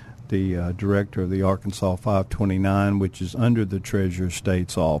Jansen, the director of the Arkansas 529, which is under the Treasurer of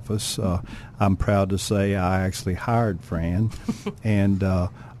State's office. I'm proud to say I actually hired Fran, and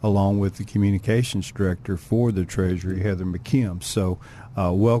along with the communications director for the Treasury, Heather McKim. So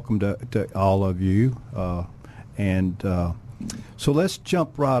welcome to all of you. So let's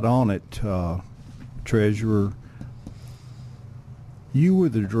jump right on it, Treasurer. You were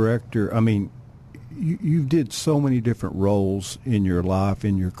the director. I mean, you did so many different roles in your life,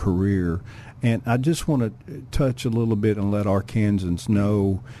 in your career, and I just want to touch a little bit and let Arkansans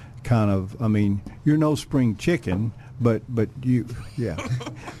know you're no spring chicken, but you,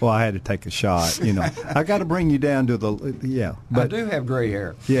 well, I had to take a shot, I got to bring you down to but I do have gray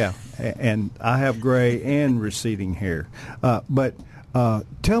hair. Yeah, and I have gray and receding hair. But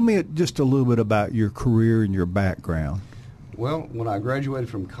tell me just a little bit about your career and your background. Well, when I graduated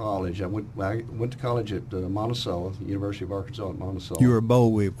from college, I went to college at Monticello, University of Arkansas at Monticello. You were a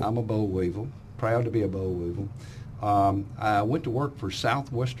boll weevil. I'm a boll weevil, proud to be a boll weevil. I went to work for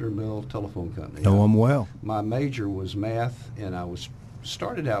Southwestern Bell Telephone Company. Know them well. My major was math, and I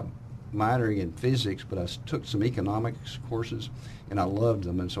started out minoring in physics, but I took some economics courses, and I loved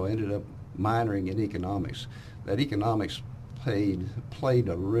them, and so I ended up minoring in economics. That economics played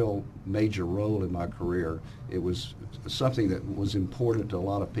a real major role in my career. It was something that was important to a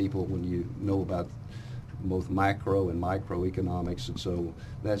lot of people when you know about both macro and microeconomics, and so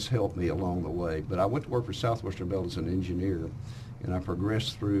that's helped me along the way. But I went to work for Southwestern Bell as an engineer, and I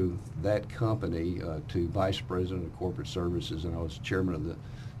progressed through that company to vice president of corporate services, and I was chairman of the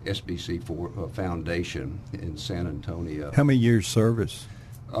SBC Foundation in San Antonio. How many years service?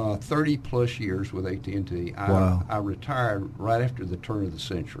 30 plus years with AT&T. Wow. I retired right after the turn of the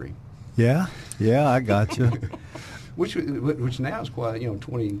century. Yeah, I got you. which now is quite,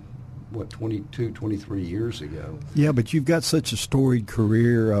 22, 23 years ago. Yeah, but you've got such a storied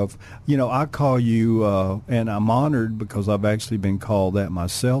career of, I call you, and I'm honored because I've actually been called that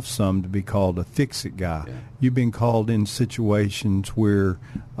myself some, to be called a fix-it guy. Yeah. You've been called in situations where,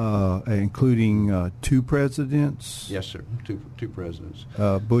 including 2 presidents. Yes, sir, two presidents.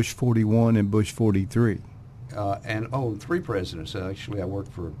 Bush 41 and Bush 43. And 3 presidents. Actually, I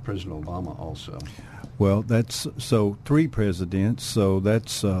worked for President Obama also. Well, that's so 3 presidents. So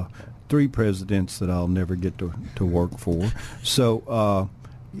that's 3 presidents that I'll never get to work for. So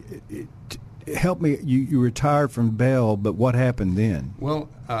help me. You retired from Bell, but what happened then? Well,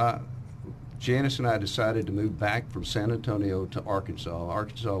 Janice and I decided to move back from San Antonio to Arkansas.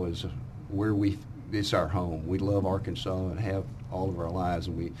 Arkansas is where it's our home. We love Arkansas and have all of our lives,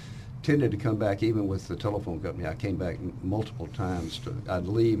 and we tended to come back even with the telephone company. I came back multiple times. I'd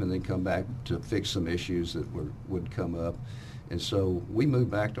leave and then come back to fix some issues that would come up. And so we moved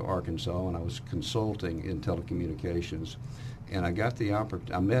back to Arkansas, and I was consulting in telecommunications. And I got the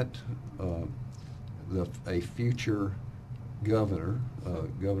opportunity. I met a future governor,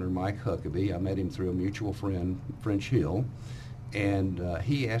 Governor Mike Huckabee. I met him through a mutual friend, French Hill, and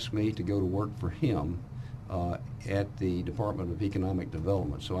he asked me to go to work for him at the Department of Economic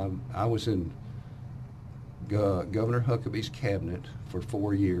Development. So I was in Governor Huckabee's cabinet for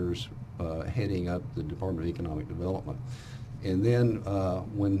 4 years, heading up the Department of Economic Development. And then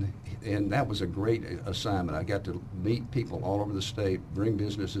and that was a great assignment. I got to meet people all over the state, bring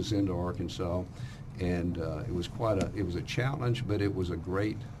businesses into Arkansas, and it was a challenge, but it was a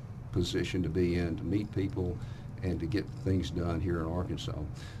great position to be in, to meet people and to get things done here in Arkansas.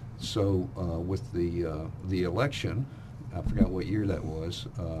 So with the election, I forgot what year that was,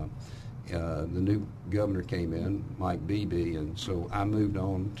 the new governor came in, Mike Beebe, and so I moved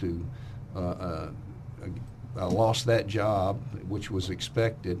on to I lost that job, which was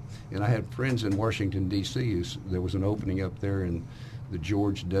expected, and I had friends in Washington, D.C. There was an opening up there in the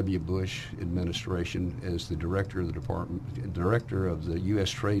George W. Bush administration as the director of the U.S.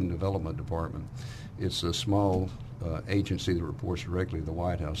 Trade and Development Department. It's a small agency that reports directly to the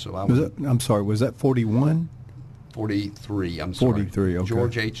White House. So I'm sorry, was that 41? 43, I'm sorry. 43, okay.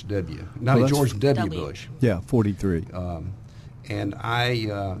 George H.W. No, George W. Bush. Yeah, 43. And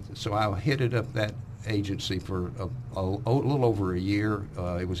so I headed up that agency for a little over a year.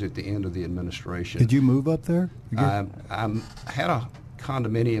 It was at the end of the administration. Did you move up there? I had a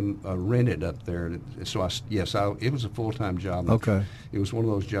condominium rented up there, so it was a full-time job. Okay. It was one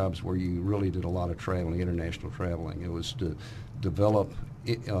of those jobs where you really did a lot of traveling, international traveling. It was to develop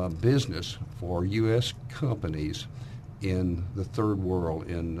business for U.S. companies in the third world,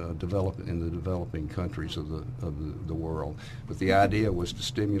 in the developing countries of the world. But the idea was to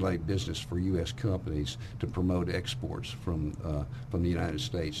stimulate business for U.S. companies to promote exports from the United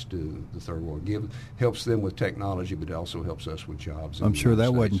States to the third world. Helps them with technology, but it also helps us with jobs. I'm sure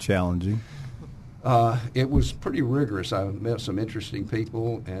that wasn't challenging. It was pretty rigorous. I met some interesting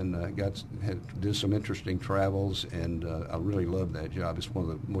people and did some interesting travels, and I really loved that job. It's one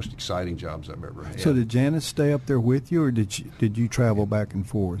of the most exciting jobs I've ever had. So did Janice stay up there with you, or did you travel back and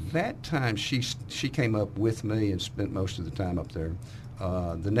forth? That time she came up with me and spent most of the time up there.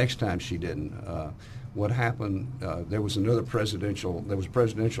 The next time she didn't. What happened? There was a presidential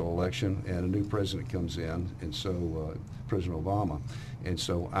election, and a new president comes in, and so President Obama. And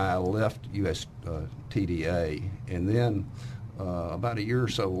so I left U.S. TDA, and then about a year or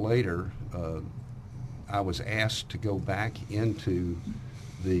so later, I was asked to go back into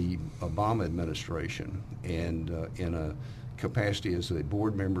the Obama administration, and in a capacity as a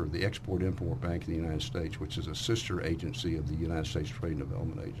board member of the Export-Import Bank of the United States, which is a sister agency of the United States Trade and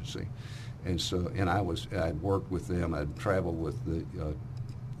Development Agency. And I'd worked with them. I'd traveled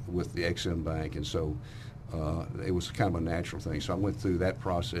with the Ex-Im Bank, and so it was kind of a natural thing. So I went through that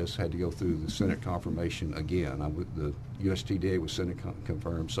process, had to go through the Senate confirmation again. The USTDA was Senate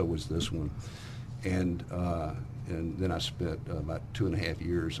confirmed, so was this one. And then I spent about 2.5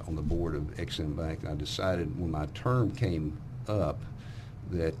 years on the board of Ex-Im Bank. I decided when my term came up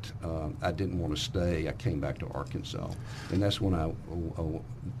that I didn't want to stay. I came back to Arkansas. And that's when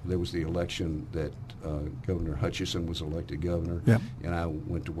there was the election that Governor Hutchison was elected governor. Yep. And I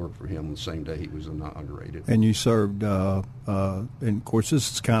went to work for him on the same day he was inaugurated. And you served, and of course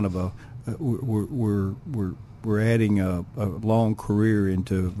this is kind of we're adding a long career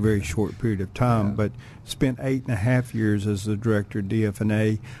into a very short period of time, yeah. But spent 8.5 years as the director of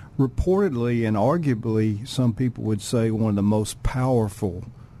DF&A, reportedly and arguably some people would say one of the most powerful,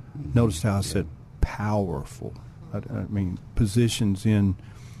 notice how I said powerful, I mean positions in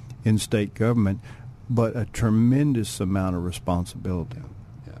state government, but a tremendous amount of responsibility.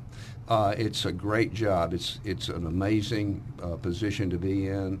 Yeah. It's a great job. It's an amazing position to be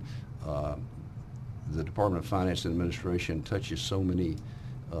in. The Department of Finance and Administration touches so many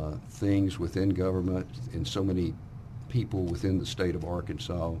things within government and so many people within the state of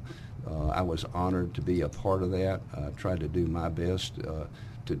Arkansas. I was honored to be a part of that. I tried to do my best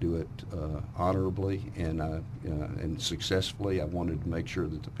to do it honorably and successfully. I wanted to make sure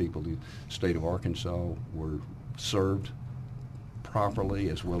that the people of the state of Arkansas were served properly,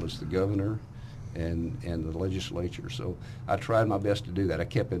 as well as the governor and the legislature. So I tried my best to do that. I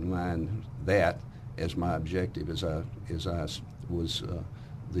kept in mind that as my objective as I was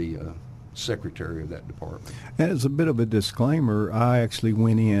the secretary of that department. And as a bit of a disclaimer, I actually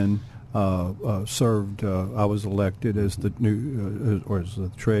went in, served. I was elected as the new or as the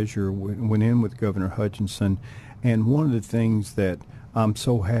treasurer. Went in with Governor Hutchinson, and one of the things that I'm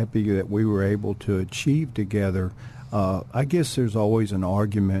so happy that we were able to achieve together. I guess there's always an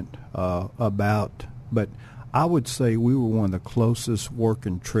argument about, but I would say we were one of the closest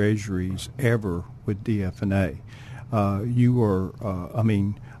working treasuries ever with DF&A. You were,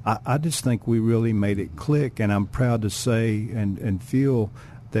 I just think we really made it click, and I'm proud to say and feel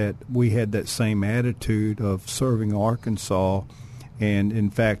that we had that same attitude of serving Arkansas. And, in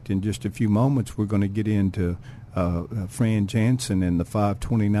fact, in just a few moments, we're going to get into Fran Jansen and the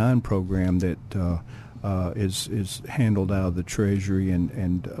 529 program that is handled out of the Treasury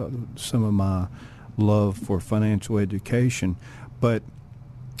and some of my love for financial education. But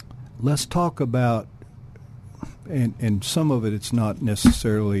let's talk about, and some of it's not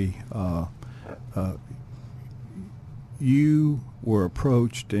necessarily, you were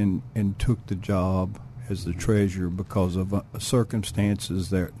approached and took the job as the treasurer because of circumstances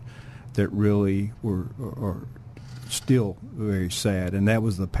that really are still very sad, and that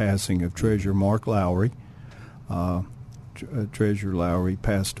was the passing of Treasurer Mark Lowry. Treasurer Lowry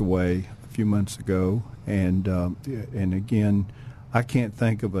passed away a few months ago, and again, I can't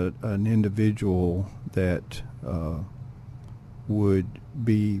think of an individual that would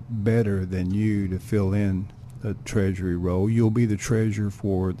be better than you to fill in the treasury role. You'll be the treasurer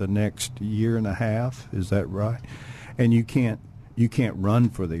for the next year and a half. Is that right? And you can't run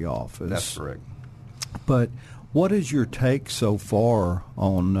for the office. That's correct. But what is your take so far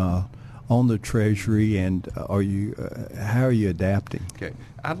on the Treasury, and how are you adapting? Okay,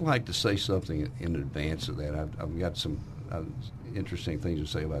 I'd like to say something in advance of that. I've got some interesting things to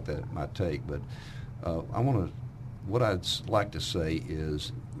say about that, my take, but what I'd like to say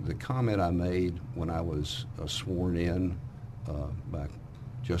is the comment I made when I was sworn in by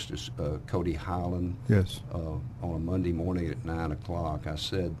Justice Cody Highland. Yes. On a Monday morning at 9 o'clock, I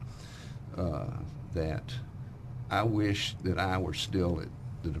said that I wish that I were still at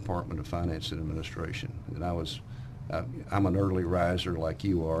the Department of Finance and Administration. That I'm an early riser like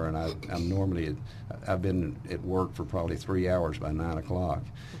you are, and I've been at work for probably 3 hours by 9 o'clock,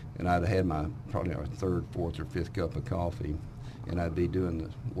 and I'd had probably our third, fourth, or fifth cup of coffee, and I'd be doing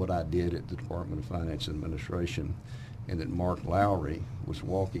what I did at the Department of Finance and Administration, and that Mark Lowry was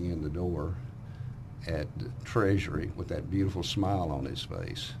walking in the door at the Treasury with that beautiful smile on his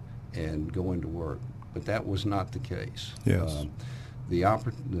face and going to work. But that was not the case. Yes. The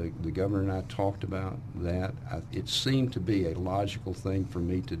governor and I talked about that. It seemed to be a logical thing for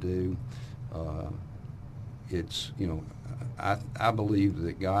me to do. I believe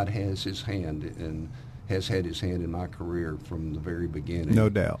that God has His hand and has had His hand in my career from the very beginning. No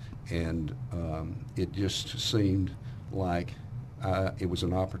doubt. And it just seemed like it was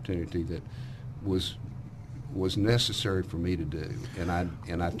an opportunity that was necessary for me to do, and I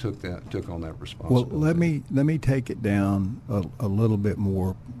took on that responsibility. Well, let me take it down a little bit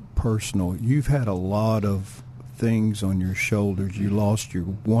more personal. You've had a lot of things on your shoulders. You lost your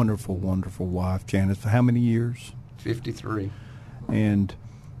wonderful, wonderful wife, Janice, for how many years? 53. And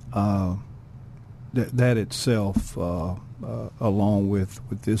that itself, along with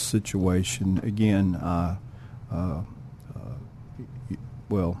this situation, again,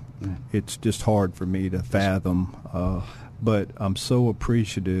 it's just hard for me to fathom, but I'm so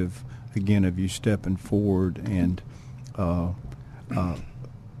appreciative, again, of you stepping forward and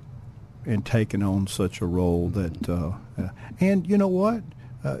taking on such a role that, and you know what,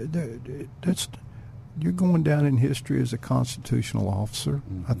 you're going down in history as a constitutional officer.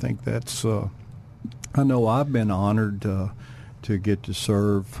 Mm-hmm. I think that's. I know I've been honored to get to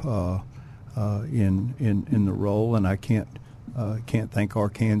serve in the role, and I can't thank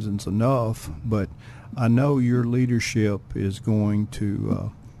Arkansans enough, but I know your leadership is going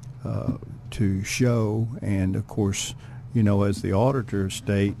to show, and of course, as the auditor of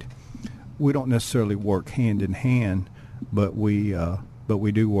state, we don't necessarily work hand in hand, but we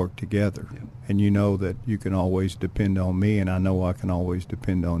do work together, yeah. And you know that you can always depend on me, and I know I can always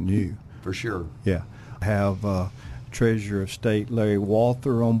depend on you. For sure. Yeah. I have Treasurer of State Larry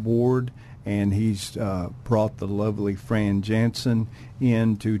Walther on board, and he's brought the lovely Fran Jansen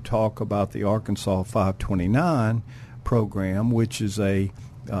in to talk about the Arkansas 529 program, which is a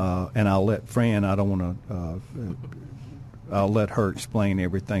and I'll let Fran, I don't want to, I'll let her explain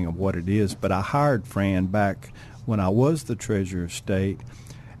everything of what it is, but I hired Fran back when I was the Treasurer of State,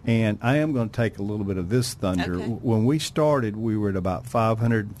 and I am going to take a little bit of this thunder. Okay. When we started, we were at about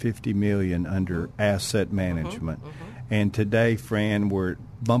 $550 million under asset management, and today, Fran, we're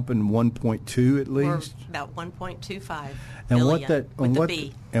bumping 1.2 at least. We're about 1.25 And billion what that with the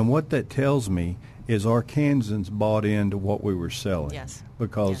B. and what that tells me is Arkansans bought into what we were selling. Yes.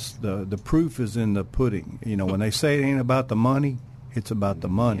 Because the proof is in the pudding. You know, when they say it ain't about the money, it's about the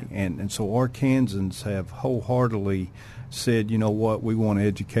money. Yeah. And so Arkansans have wholeheartedly said, you know what, we want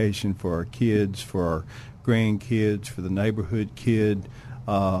education for our kids, for our grandkids, for the neighborhood kid.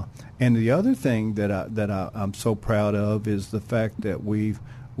 And the other thing that I'm so proud of is the fact that we've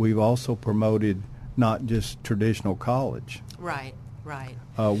also promoted not just traditional college. Right. Right.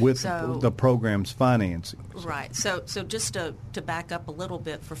 With the program's financing. Right. So just to back up a little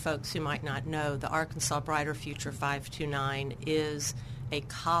bit for folks who might not know, the Arkansas Brighter Future 529 is a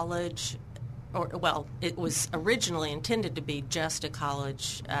college, it was originally intended to be just a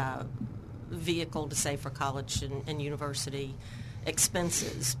college vehicle to save for college and university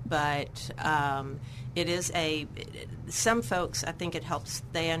expenses, but it is some folks, I think it helps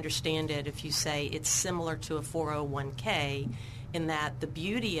they understand it if you say it's similar to a 401k, in that the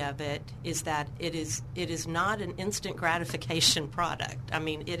beauty of it is that it is not an instant gratification product. I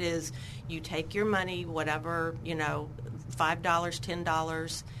mean, it is, you take your money, whatever, $5,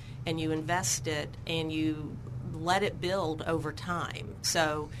 $10, and you invest it and you let it build over time.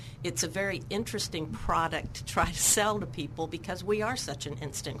 So it's a very interesting product to try to sell to people because we are such an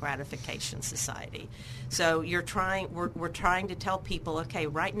instant gratification society. So we're trying to tell people, okay,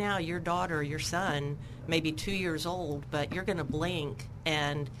 right now your daughter or your son may be 2 years old, but you're going to blink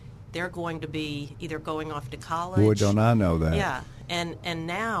and they're going to be either going off to college. Boy, don't I know that. Yeah. And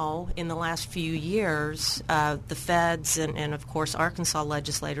now, in the last few years, the feds and, of course, Arkansas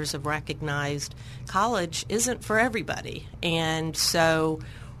legislators have recognized college isn't for everybody. And so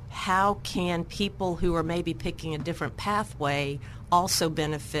how can people who are maybe picking a different pathway also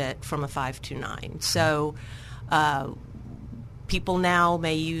benefit from a 529? So people now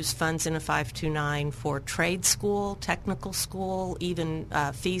may use funds in a 529 for trade school, technical school, even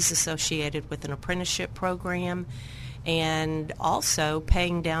fees associated with an apprenticeship program, and also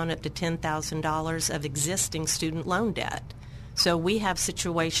paying down up to $10,000 of existing student loan debt. So we have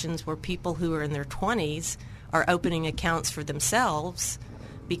situations where people who are in their 20s are opening accounts for themselves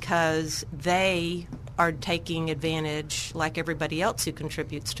because they are taking advantage, like everybody else who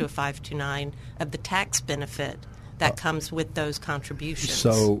contributes to a 529, of the tax benefit that comes with those contributions.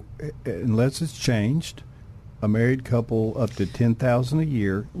 So unless it's changed, a married couple up to $10,000 a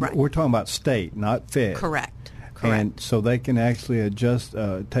year, right. We're talking about state, not fed. Correct. And so they can actually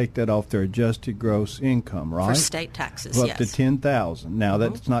take that off their adjusted gross income, right? For state taxes, up yes. to $10,000. Now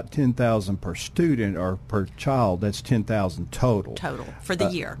that's not $10,000 per student or per child. That's $10,000 total. Total for the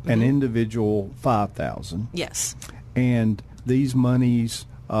year. An individual $5,000. Yes. And these monies,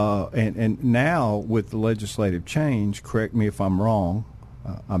 and now with the legislative change, correct me if I'm wrong.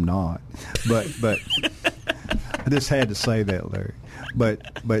 I'm not, but I just had to say that, Larry.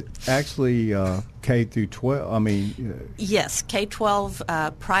 But actually, K through 12. I mean, yes,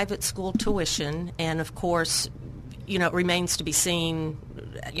 K-12 private school tuition, and of course, it remains to be seen,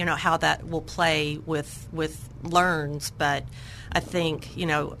 how that will play with LEARNs. But I think,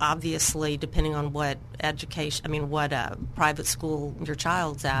 obviously, depending on what private school your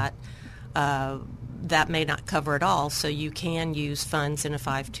child's at, that may not cover it all. So you can use funds in a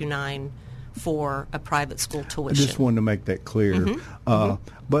 529 for a private school tuition. I just wanted to make that clear.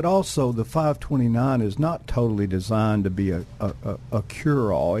 But also, the 529 is not totally designed to be a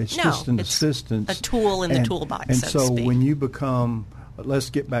cure-all. It's just an assistance. A tool in the toolbox, and so to speak. when you become, let's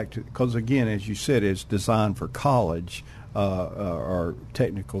get back to, because again, as you said, it's designed for college or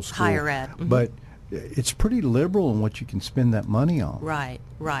technical school. Higher ed. But it's pretty liberal in what you can spend that money on. Right.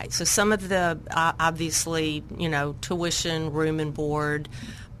 So some of the, obviously, tuition, room and board.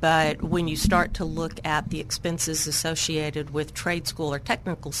 But when you start to look at the expenses associated with trade school or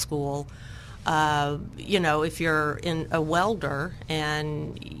technical school, if you're in a welder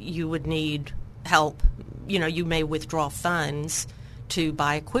and you would need help, you may withdraw funds to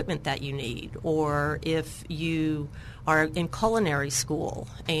buy equipment that you need. Or if you are in culinary school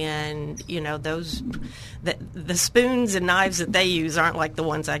and, the spoons and knives that they use aren't like the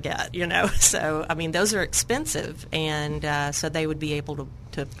ones I get, So, those are expensive. And so they would be able to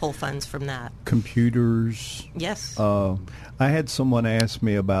to pull funds from that. Computers. Yes. I had someone ask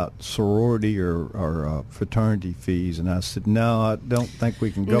me about sorority or fraternity fees, and I said, no, I don't think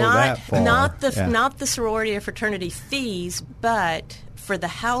we can go that far. Not the sorority or fraternity fees, but for the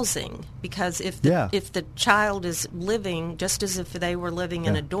housing, because if the child is living just as if they were living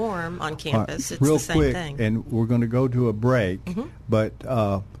in a dorm on campus, it's real the same quick, thing. And we're going to go to a break, but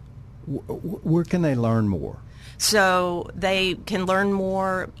where can they learn more? So they can learn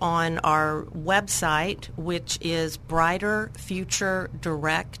more on our website, which is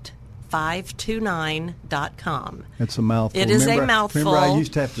brighterfuturedirect529.com. It's a mouthful. It is a mouthful. Remember, I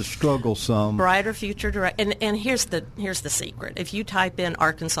used to have to struggle some. Brighter Future Direct, and here's the secret. If you type in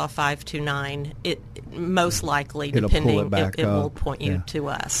Arkansas 529, it most likely, it will point you to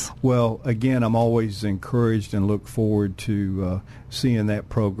us. Well, again, I'm always encouraged and look forward to seeing that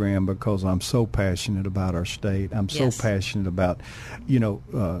program because I'm so passionate about our state. I'm so passionate about,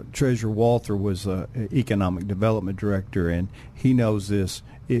 Treasurer Walther was Economic Development Director, and he knows this.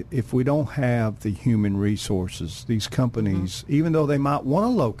 If we don't have the human resources, these companies, even though they might want to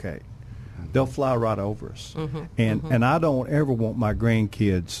locate, they'll fly right over us. And I don't ever want my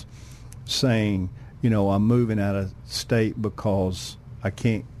grandkids saying, I'm moving out of state because I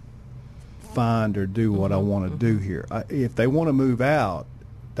can't find or do what I want to do here. If they want to move out,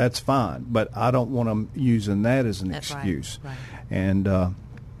 that's fine, but I don't want them using that as an excuse. Right. And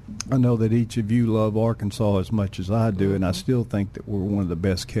I know that each of you love Arkansas as much as I do, and I still think that we're one of the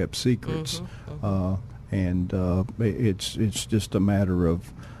best kept secrets. And it's just a matter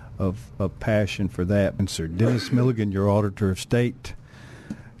of passion for that. And Sir Dennis Milligan, your Auditor of State,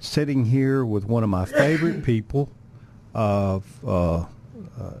 sitting here with one of my favorite people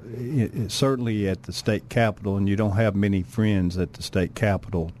certainly at the state capitol, and you don't have many friends at the state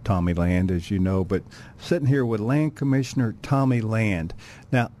capitol, Tommy Land, as you know, but sitting here with Land Commissioner Tommy Land.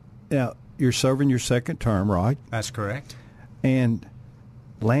 Now you're serving your second term, right? That's correct. And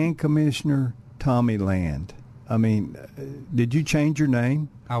Land Commissioner Tommy Land, I mean, did you change your name?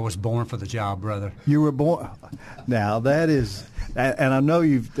 I was born for the job, brother. You were born. Now that is, and I know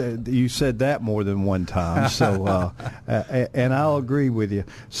you said that more than one time. So, and I'll agree with you.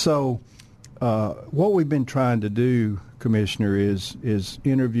 So, what we've been trying to do, Commissioner, is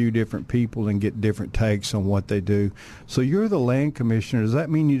interview different people and get different takes on what they do. So, you're the land commissioner. Does that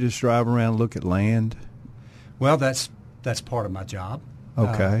mean you just drive around and look at land? Well, that's part of my job.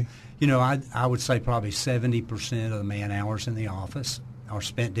 Okay. I would say probably 70% of the man hours in the office are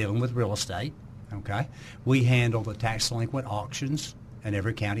spent dealing with real estate. Okay, we handle the tax delinquent auctions in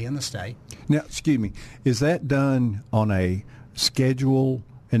every county in the state. Now, excuse me, is that done on a schedule?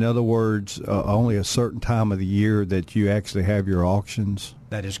 In other words, only a certain time of the year that you actually have your auctions?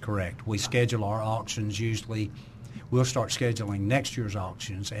 That is correct. We schedule our auctions usually. We'll start scheduling next year's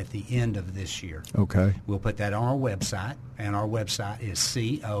auctions at the end of this year. Okay. We'll put that on our website, and our website is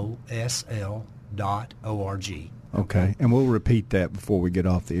cosl.org. Okay, and we'll repeat that before we get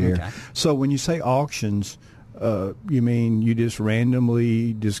off the air. Okay. So when you say auctions, you mean you just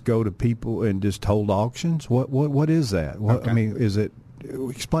randomly just go to people and just hold auctions? What is that? Okay. I mean, is it?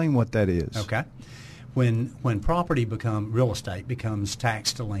 Explain what that is. Okay. When real estate becomes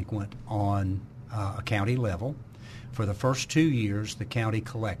tax delinquent on a county level, for the first 2 years, the county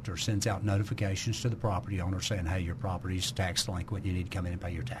collector sends out notifications to the property owner saying, hey, your property's tax delinquent, you need to come in and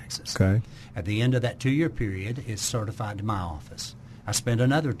pay your taxes. Okay. At the end of that 2-year period, it's certified to my office. I spend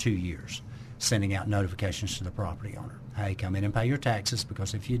another 2 years sending out notifications to the property owner. Hey, come in and pay your taxes,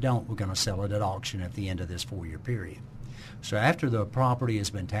 because if you don't, we're going to sell it at auction at the end of this 4-year period. So after the property has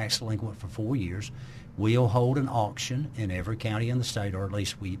been tax delinquent for 4 years, we'll hold an auction in every county in the state, or at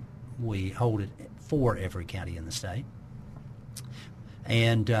least we hold it for every county in the state.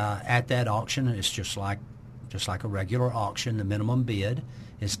 And at that auction, it's just like a regular auction. The minimum bid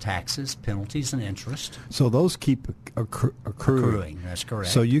is taxes, penalties, and interest. So those keep accruing. That's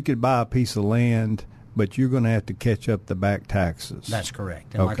correct. So you could buy a piece of land, but you're going to have to catch up the back taxes. That's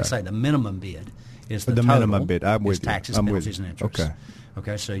correct. And like I say, the minimum bid is the minimum bid. I'm with you. Taxes, penalties, and interest. Okay.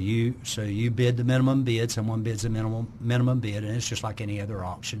 Okay, so you bid the minimum bid. Someone bids the minimum bid, and it's just like any other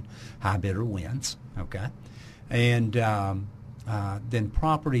auction. High bidder wins. Okay, and then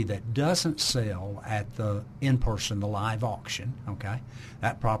property that doesn't sell at the in-person, the live auction. Okay,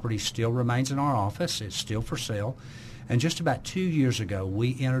 that property still remains in our office. It's still for sale. And just about 2 years ago,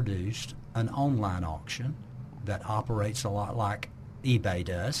 we introduced an online auction that operates a lot like eBay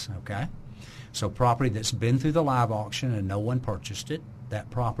does. Okay, so property that's been through the live auction and no one purchased it. That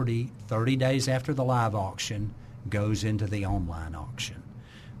property, 30 days after the live auction, goes into the online auction.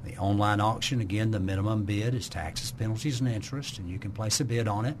 The online auction, again, the minimum bid is taxes, penalties, and interest, and you can place a bid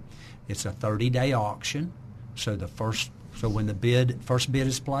on it. It's a 30-day auction, so when the first bid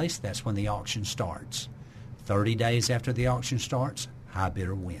is placed, that's when the auction starts. 30 days after the auction starts, high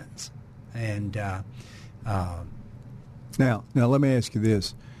bidder wins. And now let me ask you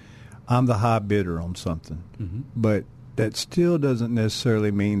this: I'm the high bidder on something, but that still doesn't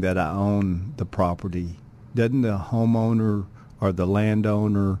necessarily mean that I own the property. Doesn't the homeowner or the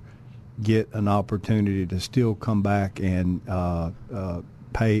landowner get an opportunity to still come back and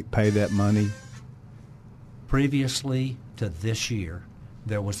pay that money? Previously to this year,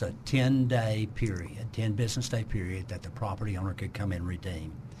 there was a 10 business day period that the property owner could come and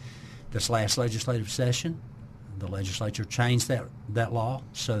redeem. This last legislative session, the legislature changed that law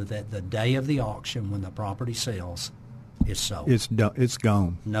so that the day of the auction, when the property sells, it's sold. It's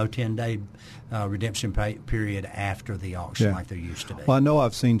gone. No 10-day redemption period after the auction like there used to be. Well, I know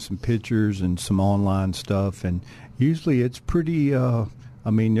I've seen some pictures and some online stuff, and usually it's pretty.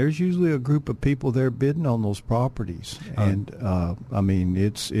 There's usually a group of people there bidding on those properties, and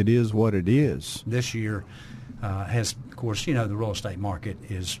it is what it is. This year has, of course, the real estate market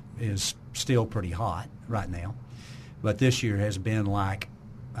is still pretty hot right now, but this year has been like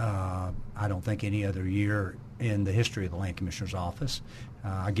I don't think any other year in the history of the Land Commissioner's Office.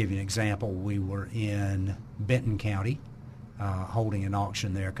 I'll give you an example. We were in Benton County holding an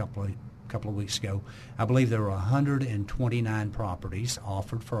auction there a couple of weeks ago. I believe there were 129 properties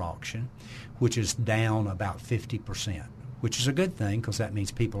offered for auction, which is down about 50%, which is a good thing because that means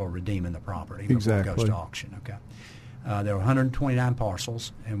people are redeeming the property before it goes to auction. Okay, there were 129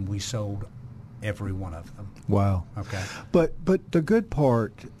 parcels, and we sold every one of them. Wow. Okay. But the good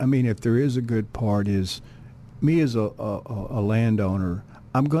part, if there is a good part, is me as a landowner,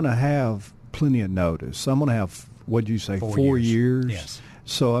 I'm going to have plenty of notice. I'm going to have, what'd you say, 4 years? Yes.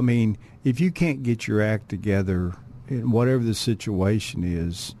 So, if you can't get your act together, in whatever the situation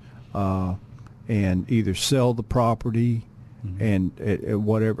is, and either sell the property and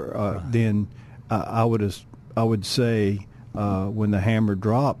whatever, then I would say when the hammer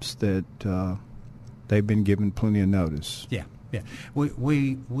drops that they've been given plenty of notice. Yeah.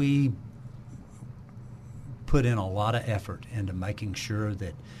 We put in a lot of effort into making sure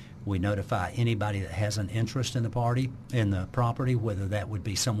that we notify anybody that has an interest in the property, whether that would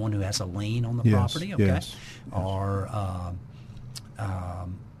be someone who has a lien on the property, or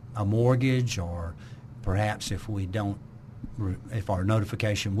a mortgage, or perhaps if our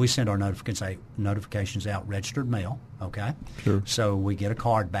notification, we send our notifications out registered mail, okay? Sure. So we get a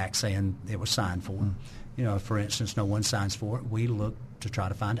card back saying it was signed for. For instance, no one signs for it, we look to try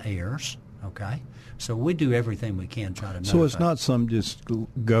to find heirs, okay? So we do everything we can to try to notify. So it's not some just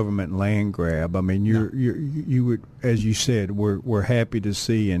government land grab. You would, as you said, we're happy to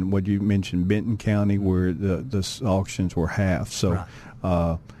see, and what you mentioned, Benton County, where the auctions were half. So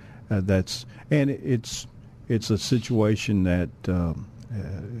it's a situation that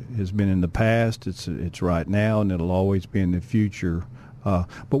has been in the past. It's right now, and it'll always be in the future.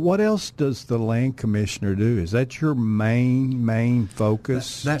 But what else does the land commissioner do? Is that your main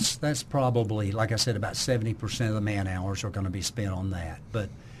focus? That's probably, like I said, about 70% of the man hours are going to be spent on that. But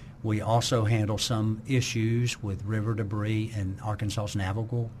we also handle some issues with river debris in Arkansas's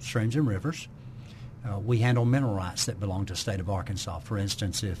navigable streams and rivers. We handle mineral rights that belong to the state of Arkansas. For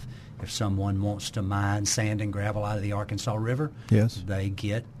instance, if someone wants to mine sand and gravel out of the Arkansas River, they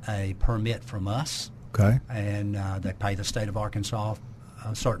get a permit from us. Okay. And they pay the state of Arkansas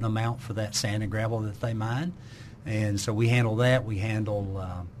a certain amount for that sand and gravel that they mine. And so we handle that. We handle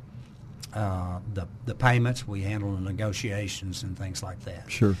the payments. We handle the negotiations and things like that.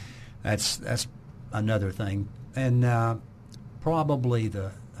 Sure. That's another thing. And probably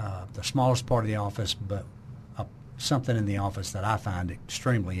the smallest part of the office, but something in the office that I find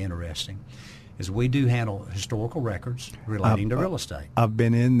extremely interesting, is we do handle historical records relating to real estate. I've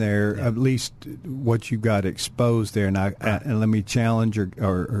been in there, at least what you got exposed there, and and let me challenge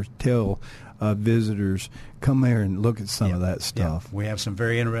or tell visitors, come here and look at some of that stuff. We have some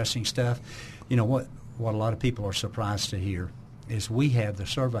very interesting stuff. What a lot of people are surprised to hear is we have the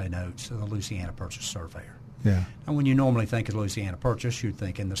survey notes of the Louisiana Purchase Surveyor. Yeah. And when you normally think of Louisiana Purchase, you're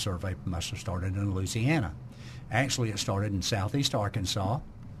thinking the survey must have started in Louisiana. Actually, it started in southeast Arkansas,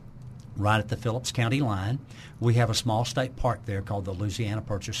 right at the Phillips County line. We have a small state park there called the Louisiana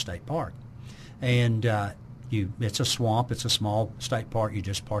Purchase State Park. And It's a swamp. It's a small state park. You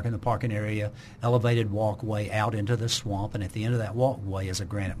just park in the parking area, elevated walkway out into the swamp, and at the end of that walkway is a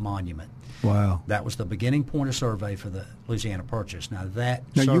granite monument. Wow. That was the beginning point of survey for the Louisiana Purchase. Now,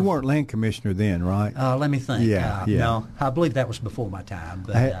 you weren't land commissioner then, right? Let me think. Yeah. No, I believe that was before my time.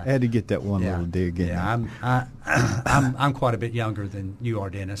 But, I had to get that one little dig in. Yeah, I'm quite a bit younger than you are,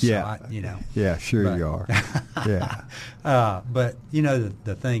 Dennis. Yeah. So you know. Yeah, sure you are. Yeah. But, you know,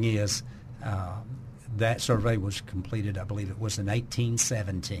 the thing is, that survey was completed, I believe it was in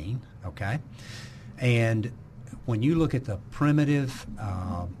 1817, okay? And when you look at the primitive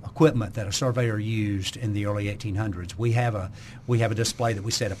equipment that a surveyor used in the early 1800s, we have a display that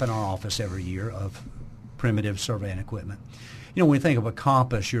we set up in our office every year of primitive surveying equipment. You know, when you think of a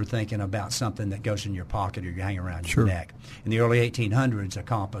compass, you're thinking about something that goes in your pocket or you hang around your neck. In the early 1800s, a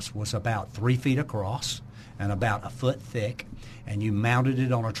compass was about 3 feet across and about a foot thick, and you mounted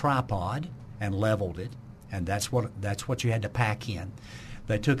it on a tripod and leveled it, and that's what you had to pack in.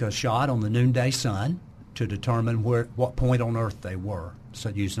 They took a shot on the noonday sun to determine what point on Earth they were, so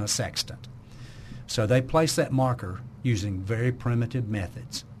using a sextant. So they placed that marker using very primitive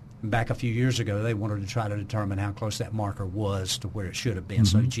methods. Back a few years ago, they wanted to try to determine how close that marker was to where it should have been.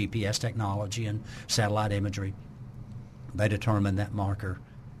 So GPS technology and satellite imagery, they determined that marker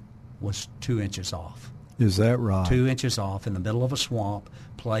was 2 inches off. Is that right? 2 inches off in the middle of a swamp,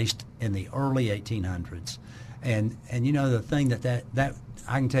 placed in the early 1800s. And you know, the thing that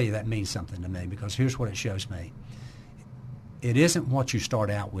I can tell you that means something to me, because here's what it shows me. It isn't what you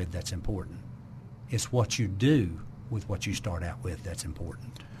start out with that's important. It's what you do with what you start out with that's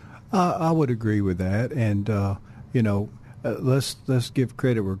important. I would agree with that. And, you know, let's give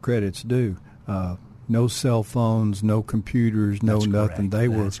credit where credit's due. No cell phones, no computers, no nothing. They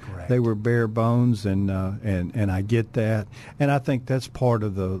were bare bones, and I get that. And I think that's part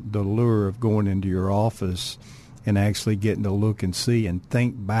of the lure of going into your office and actually getting to look and see and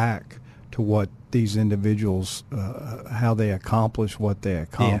think back to what these individuals, how they accomplished what they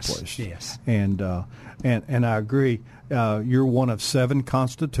accomplished. Yes. And I agree. You're one of 7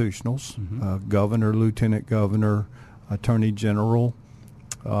 constitutionals: governor, lieutenant governor, attorney general,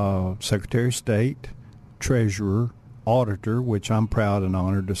 secretary of state, treasurer, auditor, which I'm proud and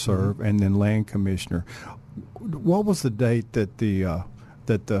honored to serve, and then land commissioner. What was the date that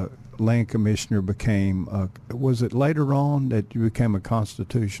the land commissioner became? Was it later on that you became a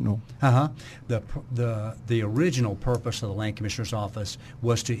constitutional? The original purpose of the land commissioner's office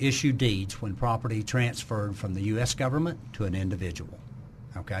was to issue deeds when property transferred from the U.S. government to an individual.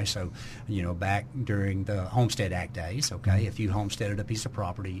 Okay, so, you know, back during the Homestead Act days, okay, if you homesteaded a piece of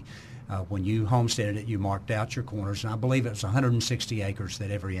property, when you homesteaded it, you marked out your corners, and I believe it was 160 acres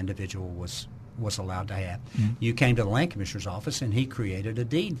that every individual was allowed to have. You came to the land commissioner's office, and he created a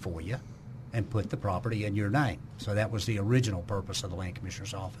deed for you and put the property in your name. So that was the original purpose of the land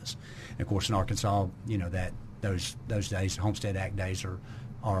commissioner's office. And of course, in Arkansas, you know, that those days, Homestead Act days,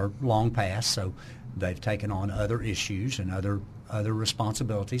 are long past, so they've taken on other issues and other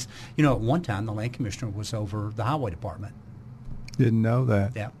responsibilities. You know, at one time, the land commissioner was over the highway department. Didn't know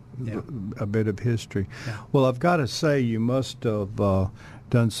that. Yeah. A bit of history. Yeah. Well, I've got to say, you must have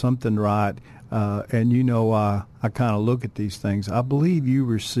done something right. And, you know, I kind of look at these things. I believe you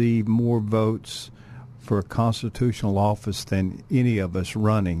received more votes for a constitutional office than any of us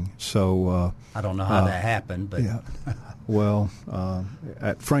running. So I don't know how that happened, but yeah. Well,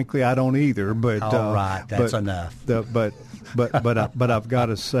 frankly, I don't either. But all right, that's enough. But I've got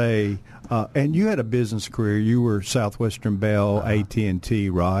to say, and you had a business career. You were Southwestern Bell, AT&T,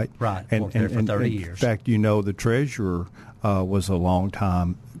 right? Right. Worked there for 30 years. In fact, you know, the treasurer was a long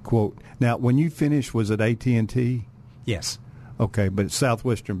time. Quote. Now, when you finished, was it AT&T? Yes. Okay, but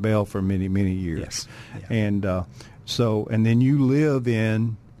Southwestern Bell for many, many years. Yes. Yeah. And and then you live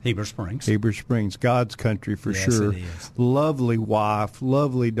in Heber Springs. Heber Springs, God's country for sure. Yes, it is. Lovely wife,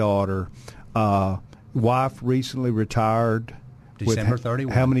 lovely daughter. Wife recently retired. December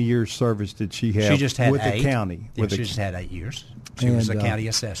 31. How many years service did she have? She just had with 8. The county. Yeah, she just had 8 years. She was a county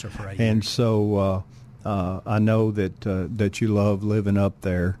assessor for 8 years. And so I know that you love living up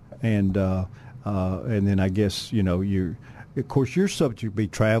there, and then I guess, you know, of course you're subject to be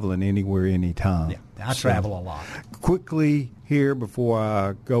traveling anywhere, anytime. Yeah, I travel a lot. Quickly here before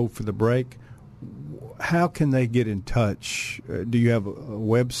I go for the break, how can they get in touch? Do you have a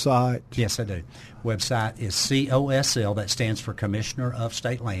website? Yes, I do. Website is COSL, that stands for Commissioner of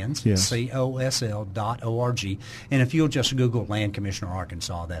State Lands, yes. COSL.org. And if you'll just Google Land Commissioner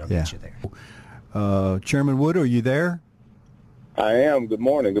Arkansas, that'll get you there. Chairman Wood, are you there? I am. Good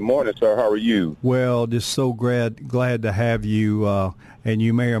morning. Good morning, sir. How are you? Well, just so glad to have you, and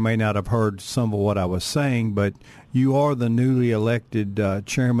you may or may not have heard some of what I was saying, but you are the newly elected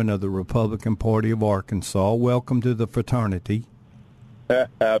chairman of the Republican Party of Arkansas. Welcome to the fraternity.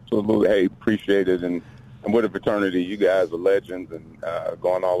 Absolutely. Hey, appreciate it. And with the fraternity, you guys are legends, and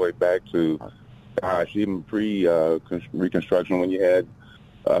going all the way back to, even pre-Reconstruction when you had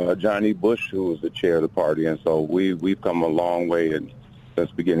Johnny Bush, who was the chair of the party. And so we've come a long way since the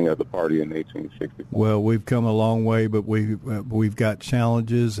beginning of the party in 1860. Well, we've come a long way, but we've got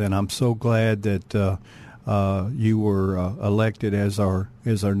challenges, and I'm so glad that you were elected as our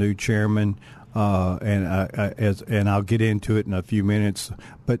new chairman. And I'll get into it in a few minutes.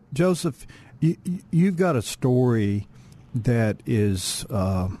 But Joseph, you've got a story that is,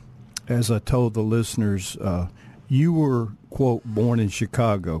 as I told the listeners, you were, quote, born in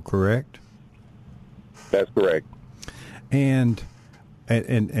Chicago, correct? That's correct. And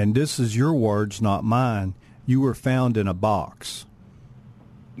this is your words, not mine. You were found in a box.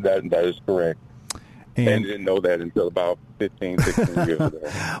 That is correct. And didn't know that until about 15, 16 years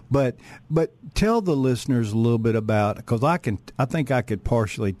ago. But tell the listeners a little bit about, because I think I could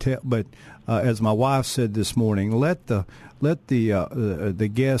partially tell. But as my wife said this morning, let the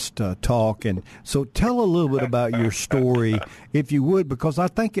guest talk, and so tell a little bit about your story, if you would, because I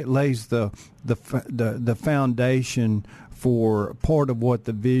think it lays the foundation for part of what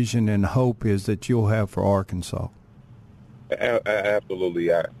the vision and hope is that you'll have for Arkansas.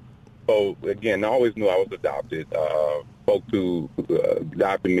 Absolutely. So, again, I always knew I was adopted. Folks who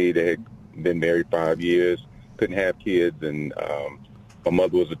adopted me, they had been married 5 years, couldn't have kids, and my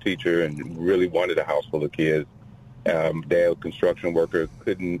mother was a teacher and really wanted a house full of kids. Dad was a construction worker,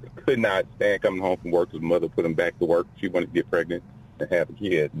 could not stand coming home from work because mother put him back to work. She wanted to get pregnant and have a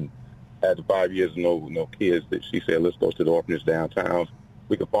kid. And after 5 years, no kids, that she said, let's go to the orphanage downtown.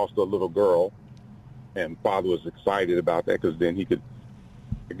 We could foster a little girl. And father was excited about that because then he could,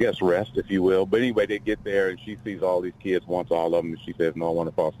 I guess, rest, if you will. But anyway, they get there, and she sees all these kids, wants all of them, and she says, no, I want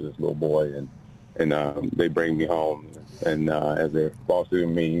to foster this little boy. And they bring me home. And as they're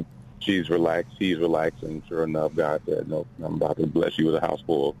fostering me, she's relaxed, he's relaxed, and sure enough, God said, no, I'm about to bless you with a house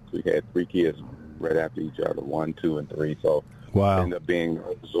full. We had 3 kids right after each other, 1, 2, and 3. So wow. I ended up being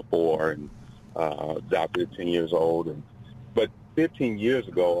a 4 and adopted at 10 years old. But 15 years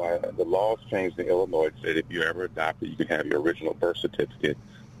ago, the laws changed in Illinois. It said if you're ever adopted, you can have your original birth certificate.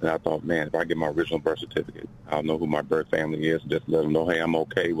 And I thought, man, if I get my original birth certificate, I'll know who my birth family is. Just let them know, hey, I'm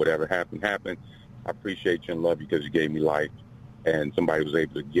okay. Whatever happened. I appreciate you and love you because you gave me life. And somebody was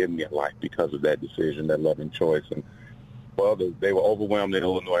able to give me a life because of that decision, that loving choice. And, well, they were overwhelmed in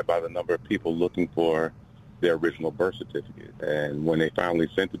Illinois by the number of people looking for their original birth certificate. And when they finally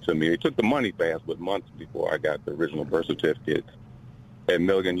sent it to me, it took the money fast, but months before I got the original birth certificate. And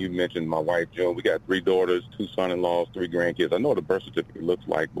Milligan, you mentioned my wife, June. We got 3 daughters, 2 son-in-laws, 3 grandkids. I know what the birth certificate looks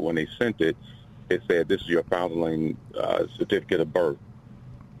like, but when they sent it, it said, this is your foundling certificate of birth.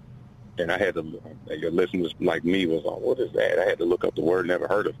 And I had to, your listeners like me was on, what is that? I had to look up the word, never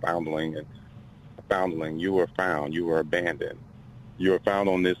heard of foundling. And foundling, you were found, you were abandoned. You were found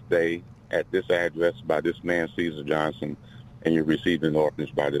on this day at this address by this man, Caesar Johnson, and you received an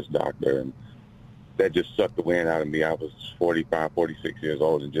orphanage by this doctor. And that just sucked the wind out of me. I was 45, 46 years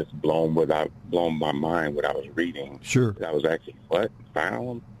old and just blown my mind what I was reading. Sure. I was actually, what,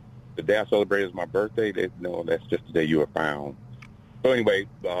 found? The day I celebrated my birthday, no, that's just the day you were found. So anyway,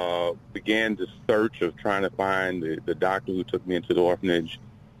 began the search of trying to find the doctor who took me into the orphanage.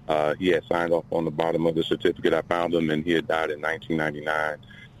 He had signed off on the bottom of the certificate. I found him, and he had died in 1999.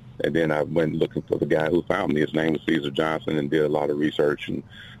 And then I went looking for the guy who found me. His name was Caesar Johnson, and did a lot of research. And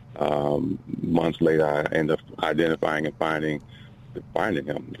months later, I ended up identifying and finding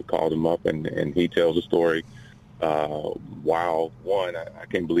him. I called him up, and he tells a story. Wow, 1, I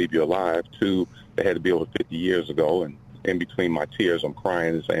can't believe you're alive. 2, it had to be over 50 years ago. And in between my tears, I'm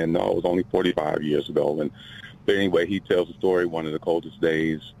crying and saying, no, it was only 45 years ago. But anyway, he tells the story, one of the coldest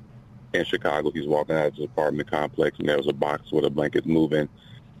days in Chicago. He's walking out of his apartment complex, and there was a box with a blanket moving,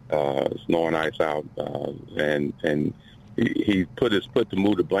 snow and ice out. And he put his foot to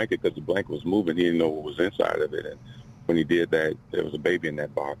move the blanket because the blanket was moving. He didn't know what was inside of it. And when he did that, there was a baby in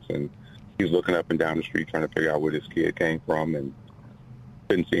that box. And he was looking up and down the street trying to figure out where this kid came from, and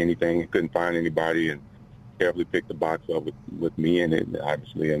couldn't see anything, couldn't find anybody, and carefully picked the box up with me in it,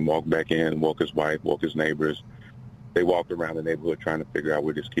 obviously, and walked back in, woke his wife, woke his neighbors. They walked around the neighborhood trying to figure out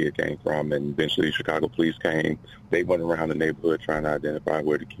where this kid came from, and eventually Chicago police came. They went around the neighborhood trying to identify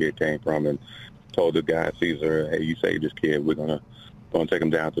where the kid came from, and told the guy, Caesar, hey, you saved this kid. We're gonna take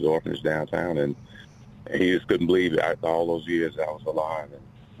him down to the orphanage downtown. And And he just couldn't believe it after all those years that I was alive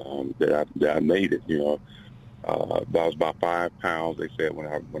and that I made it. That was about 5 pounds, they said,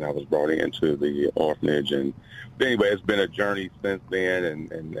 when I was brought into the orphanage. And but anyway, it's been a journey since then.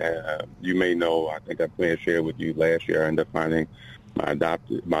 And you may know, I think I may have shared with you last year, I ended up finding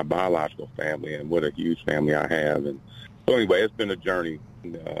my biological family, and what a huge family I have. And so anyway, it's been a journey,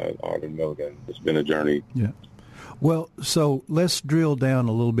 Alderman Milligan. It's been a journey. Yeah. Well, so let's drill down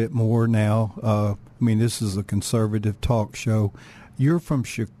a little bit more now. This is a conservative talk show. You're from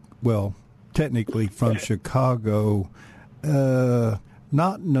technically from Chicago,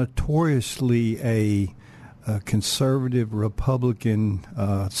 not notoriously a conservative Republican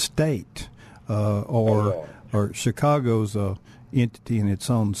state, or Chicago's a entity in its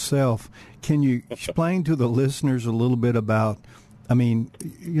own self. Can you explain to the listeners a little bit about?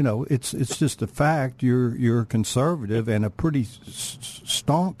 It's just a fact. You're a conservative and a pretty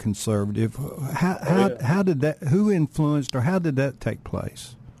staunch conservative. How did that? Who influenced, or how did that take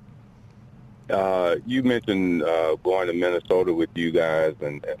place? You mentioned going to Minnesota with you guys,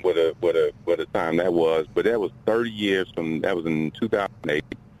 and what a time that was. But that was 30 years from. That was in 2008.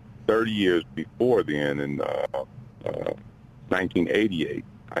 30 years before then, in 1988,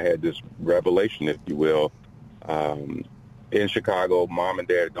 I had this revelation, if you will. In Chicago, Mom and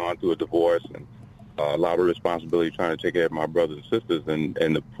Dad had gone through a divorce, and a lot of responsibility trying to take care of my brothers and sisters, and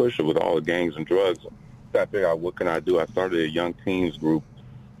the push with all the gangs and drugs. So I figured out, what can I do? I started a young teens group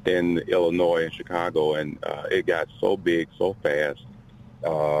in Illinois and Chicago, and it got so big so fast.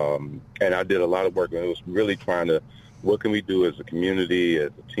 And I did a lot of work, and it was really trying to, what can we do as a community,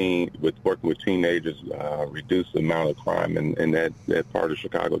 as a team, with working with teenagers, reduce the amount of crime in that part of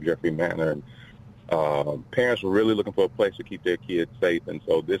Chicago, Jeffrey Manor. And parents were really looking for a place to keep their kids safe, and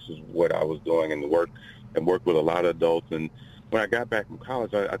so this is what I was doing, and worked with a lot of adults. And when I got back from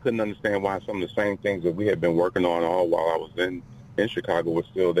college, I couldn't understand why some of the same things that we had been working on all while I was in Chicago were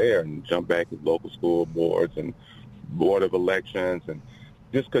still there, and jumped back to local school boards and board of elections, and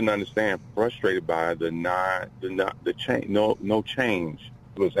just couldn't understand, frustrated by the change. No change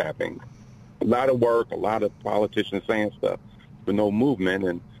was happening. A lot of work, a lot of politicians saying stuff, but no movement.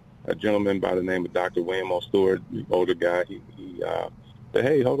 And a gentleman by the name of Dr. William O. Stewart, the older guy, he said,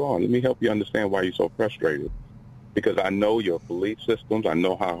 "Hey, hold on, let me help you understand why you're so frustrated. Because I know your belief systems. I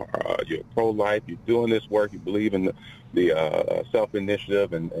know how you're pro-life. You're doing this work. You believe in the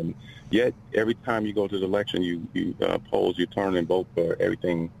self-initiative, and yet every time you go to the election, you polls, you turn and vote for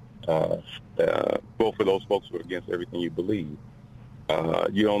everything. Vote for those folks who are against everything you believe.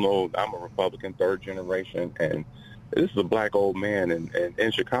 You don't know. I'm a Republican, third generation, and this is a black old man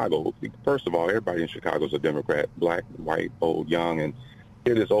in Chicago. First of all, everybody in Chicago is a Democrat, black, white, old, young, and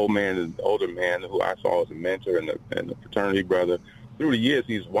here this older man who I saw as a mentor and a fraternity brother. Through the years,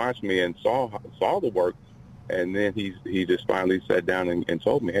 he's watched me and saw the work, and then he just finally sat down and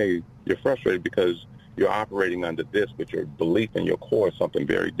told me, "Hey, you're frustrated because you're operating under this, but your belief in your core is something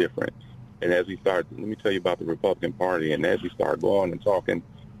very different." And as we started, let me tell you about the Republican Party, and as we started going and talking,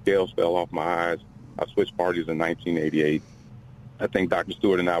 scales fell off my eyes. I switched parties in 1988. I think Dr.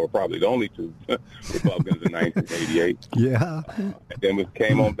 Stewart and I were probably the only two Republicans in 1988. Yeah. And then we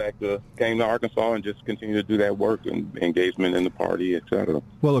came to Arkansas and just continued to do that work and engagement in the party, et cetera.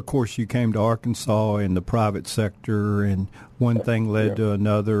 Well, of course, you came to Arkansas in the private sector, and one thing led to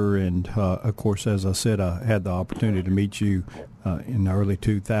another. And, of course, as I said, I had the opportunity to meet you in the early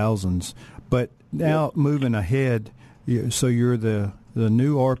 2000s. But now moving ahead, so you're the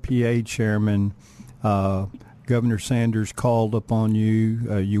new RPA chairman. Governor Sanders called upon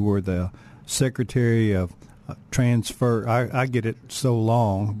you. You were the Secretary of Transfer. I get it so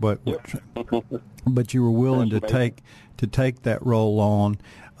long, but you were willing to take that role on,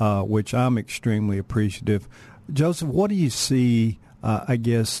 which I'm extremely appreciative. Joseph, what do you see? I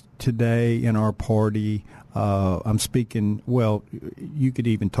guess today in our party, I'm speaking. Well, you could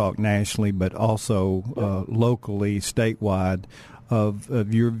even talk nationally, but also locally, statewide,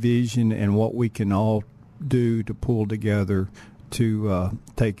 of your vision and what we can all do to pull together to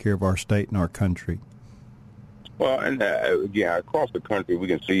take care of our state and our country. Well, and again, across the country, we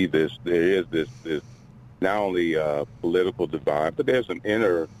can see this. There is this not only political divide, but there's some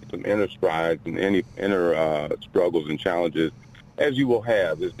inner strides and inner struggles and challenges, as you will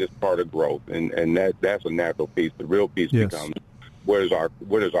have. Is this part of growth, and that's a natural piece. The real piece becomes what is our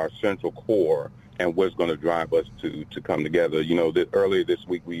central core, and what's going to drive us to come together. Earlier this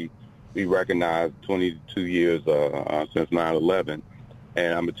week we recognized 22 years since 9/11,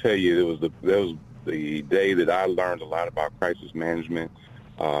 and I'm gonna tell you, it was the day that I learned a lot about crisis management.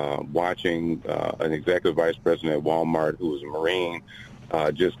 Watching an executive vice president at Walmart, who was a Marine,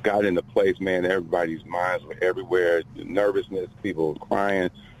 just got into place, man. Everybody's minds were everywhere, nervousness, people were crying.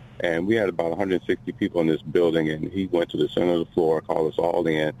 And we had about 160 people in this building, and he went to the center of the floor, called us all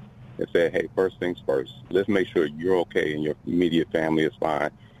in, and said, hey, first things first, let's make sure you're okay and your immediate family is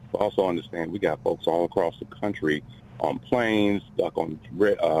fine. But also understand we got folks all across the country on planes, stuck on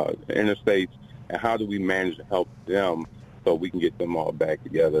interstates, and how do we manage to help them so we can get them all back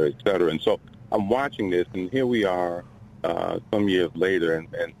together, et cetera. And so I'm watching this, and here we are some years later,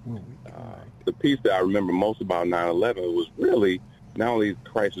 and the piece that I remember most about 9/11 was really not only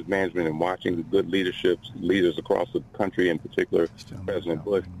crisis management and watching the good leaders across the country, in particular President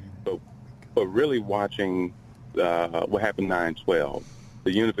Bush, but really watching what happened 9/12,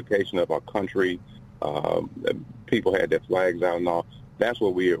 the unification of our country. People had their flags out and all. That's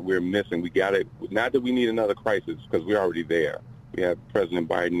what we're missing. We got it. Not that we need another crisis, because we're already there. We have President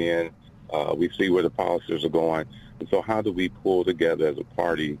Biden in. We see where the policies are going. And so how do we pull together as a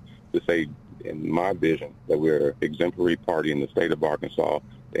party to say, in my vision, that we're an exemplary party in the state of Arkansas?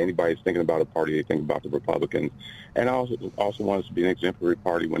 If anybody's thinking about a party, they think about the Republicans. And I also want us to be an exemplary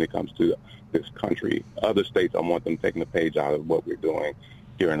party when it comes to this country. Other states, I want them taking a page out of what we're doing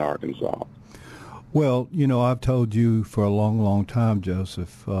here in Arkansas. Well, I've told you for a long, long time,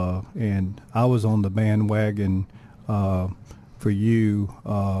 Joseph, and I was on the bandwagon for you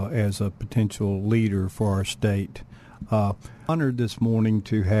as a potential leader for our state. Honored this morning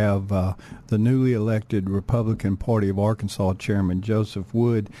to have the newly elected Republican Party of Arkansas Chairman Joseph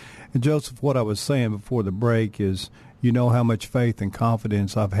Wood. And Joseph, what I was saying before the break is, you know how much faith and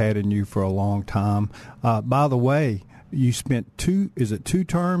confidence I've had in you for a long time. By the way, you spent two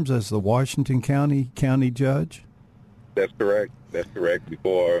terms as the Washington County judge? That's correct.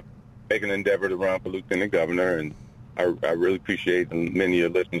 Before making an endeavor to run for lieutenant governor, and I really appreciate many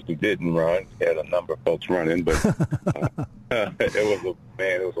of your listeners who didn't run. We had a number of folks running, but it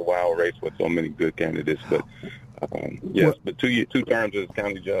was a wild race with so many good candidates. But yes, but 2 terms as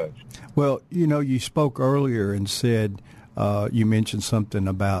county judge. Well, you spoke earlier and said you mentioned something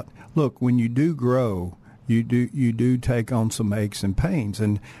about, look, when you do grow, you do take on some aches and pains,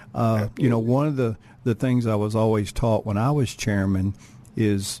 and one of the things I was always taught when I was chairman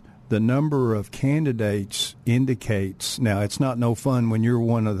is the number of candidates indicates. Now, it's not no fun when you're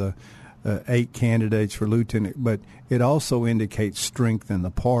one of the 8 candidates for lieutenant, but it also indicates strength in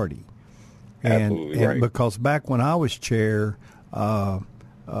the party. Absolutely right. Because back when I was chair, it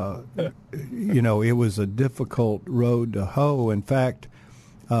was a difficult road to hoe. In fact,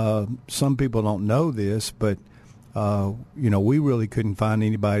 some people don't know this, but we really couldn't find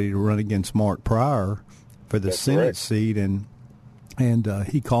anybody to run against Mark Pryor for the Senate seat, and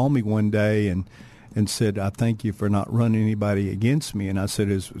he called me one day and said, I thank you for not running anybody against me. And I said,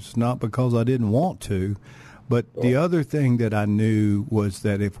 it's not because I didn't want to. But the other thing that I knew was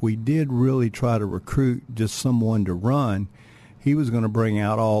that if we did really try to recruit just someone to run, he was going to bring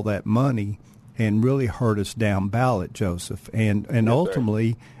out all that money and really hurt us down ballot, Joseph. And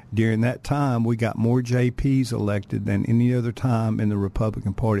ultimately, during that time, we got more JPs elected than any other time in the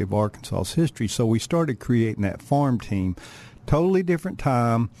Republican Party of Arkansas's history. So we started creating that farm team. Totally different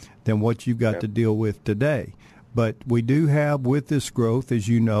time than what you've got to deal with today. But we do have, with this growth, as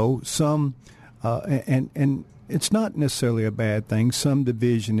you know, some, and it's not necessarily a bad thing, some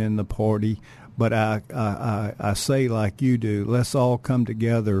division in the party. But I say like you do, let's all come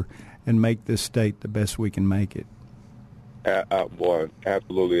together and make this state the best we can make it. Boy,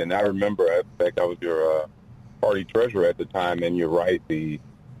 absolutely. And I remember, in fact, I was your party treasurer at the time, and you're right, the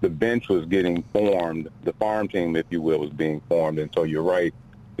bench was getting formed, the farm team, if you will, was being formed. And so you're right,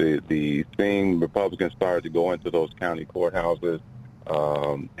 the thing Republicans started to go into those county courthouses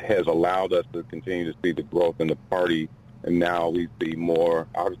has allowed us to continue to see the growth in the party. And now we see more.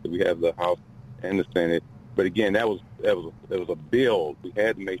 Obviously, we have the House and the Senate. But again, that was a build. We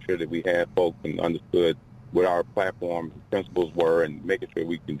had to make sure that we had folks and understood what our platform principles were, and making sure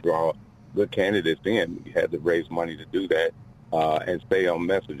we can draw good candidates in. We had to raise money to do that and stay on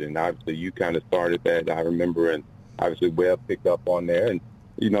message. And obviously, you kind of started that, I remember, and obviously Webb picked up on there. And,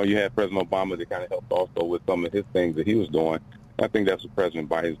 you had President Obama that kind of helped also with some of his things that he was doing. I think that's what President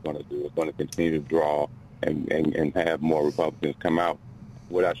Biden's going to do. Is going to continue to draw and have more Republicans come out.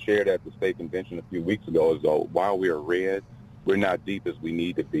 What I shared at the state convention a few weeks ago is, while we are red, we're not deep as we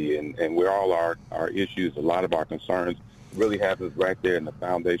need to be, and we're all our issues, a lot of our concerns really have us right there in the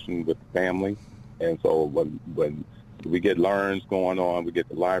foundation with the family. And so when we get LEARNs going on, we get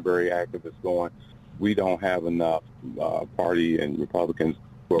the library activists going, we don't have enough party and Republicans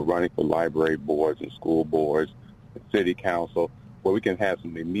who are running for library boards and school boards and city council, where we can have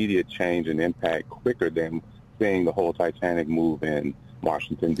some immediate change and impact quicker than seeing the whole Titanic move in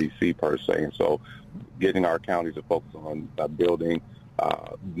Washington, D.C. per se. And so getting our counties to focus on building,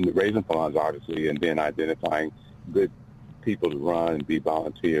 raising funds, obviously, and then identifying good people to run and be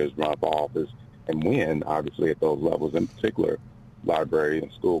volunteers, run for office, and win, obviously, at those levels, in particular, library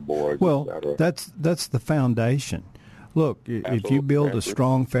and school boards, well, et cetera. That's the foundation. Look, if you build a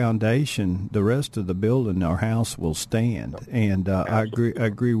strong foundation, the rest of the building, our house, will stand. And I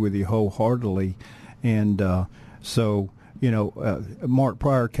agree with you wholeheartedly. And so, Mark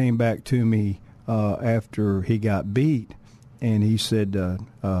Pryor came back to me after he got beat, and he said,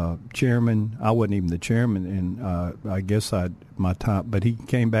 Chairman, I wasn't even the chairman, and I guess my time, but he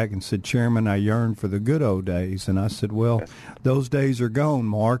came back and said, Chairman, I yearn for the good old days. And I said, well, those days are gone,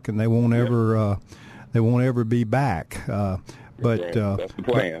 Mark, and they won't ever be back. But that's the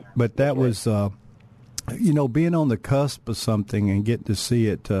plan. But that was, being on the cusp of something and getting to see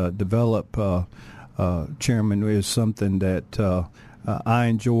it develop, Chairman, is something that I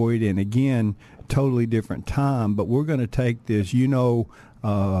enjoyed. And again, totally different time. But we're going to take this.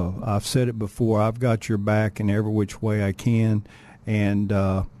 I've said it before. I've got your back in every which way I can, and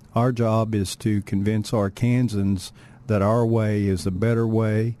our job is to convince Arkansans that our way is the better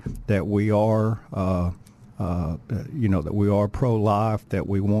way, that we are, that we are pro-life, that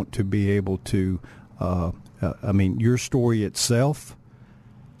we want to be able to, your story itself,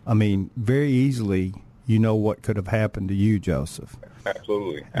 very easily, what could have happened to you, Joseph.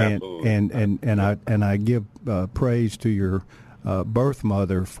 Absolutely. And I give praise to your birth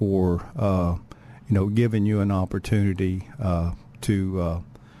mother for, giving you an opportunity to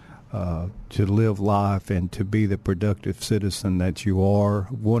live life and to be the productive citizen that you are.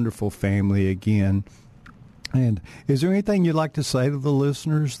 Wonderful family again. And is there anything you'd like to say to the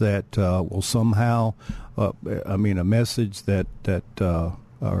listeners that will somehow, a message that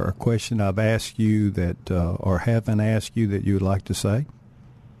or a question I've asked you that or haven't asked you that you would like to say?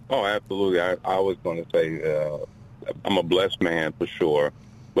 Oh, absolutely. I was going to say I'm a blessed man for sure.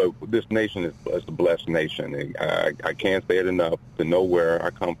 But this nation is a blessed nation. And I can't say it enough to know where I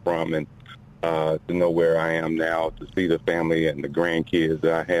come from and to know where I am now, to see the family and the grandkids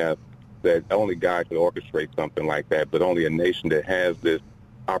that I have, that only God could orchestrate something like that, but only a nation that has this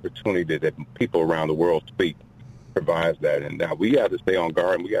opportunity that people around the world speak provides that. And now we got to stay on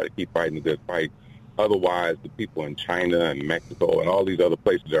guard and we got to keep fighting the good fight. Otherwise, the people in China and Mexico and all these other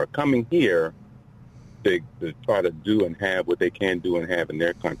places that are coming here to try to do and have what they can do and have in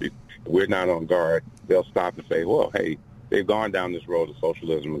their countries. If we're not on guard, they'll stop and say, well, hey, they've gone down this road of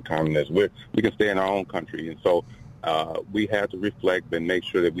socialism and communism. We can stay in our own country. And so we have to reflect and make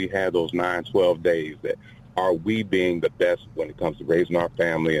sure that we have those 9, 12 days that are we being the best when it comes to raising our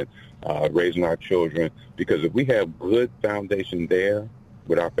family and raising our children. Because if we have good foundation there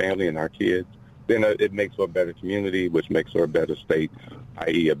with our family and our kids, then it makes for a better community, which makes for a better state,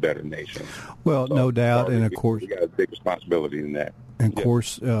 i.e. a better nation. Well, so, no doubt, and of course, we got a big responsibility in that. And of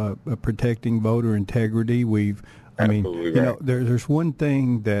course, protecting voter integrity. There's one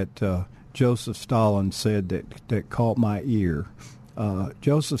thing that Joseph Stalin said that caught my ear.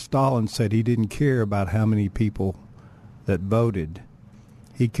 Joseph Stalin said he didn't care about how many people that voted;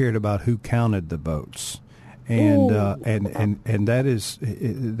 he cared about who counted the votes. And that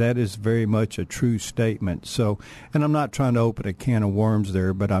is very much a true statement. So, and I'm not trying to open a can of worms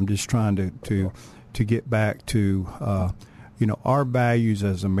there, but I'm just trying to get back to our values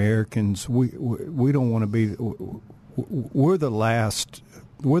as Americans. We don't want to be. We're the last.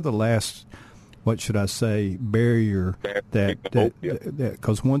 What should I say? Barrier that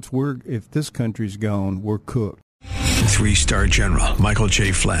because if this country's gone, we're cooked. 3-star General Michael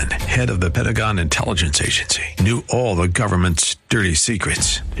J. Flynn, head of the Pentagon Intelligence Agency, knew all the government's dirty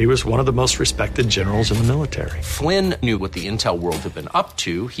secrets. He was one of the most respected generals in the military. Flynn knew what the intel world had been up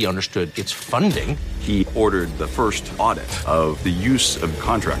to. He understood its funding. He ordered the first audit of the use of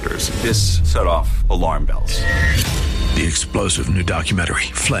contractors. This set off alarm bells. The explosive new documentary,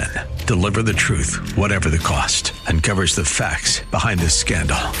 Flynn, Deliver the Truth, Whatever the Cost, uncovers the facts behind this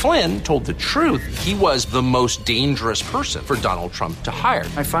scandal. Flynn told the truth. He was the most dangerous person for Donald Trump to hire.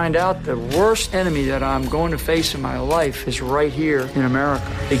 I find out the worst enemy that I'm going to face in my life is right here in America.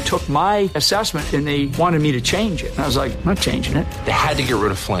 They took my assessment and they wanted me to change it. And I was like, I'm not changing it. They had to get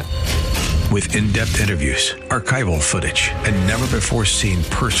rid of Flynn. With in-depth interviews, archival footage, and never-before-seen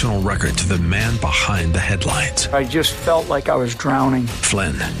personal records of the man behind the headlines. I just felt like I was drowning.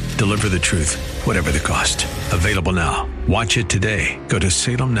 Flynn, Deliver the Truth, Whatever the Cost. Available now. Watch it today. Go to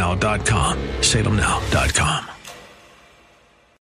salemnow.com. salemnow.com.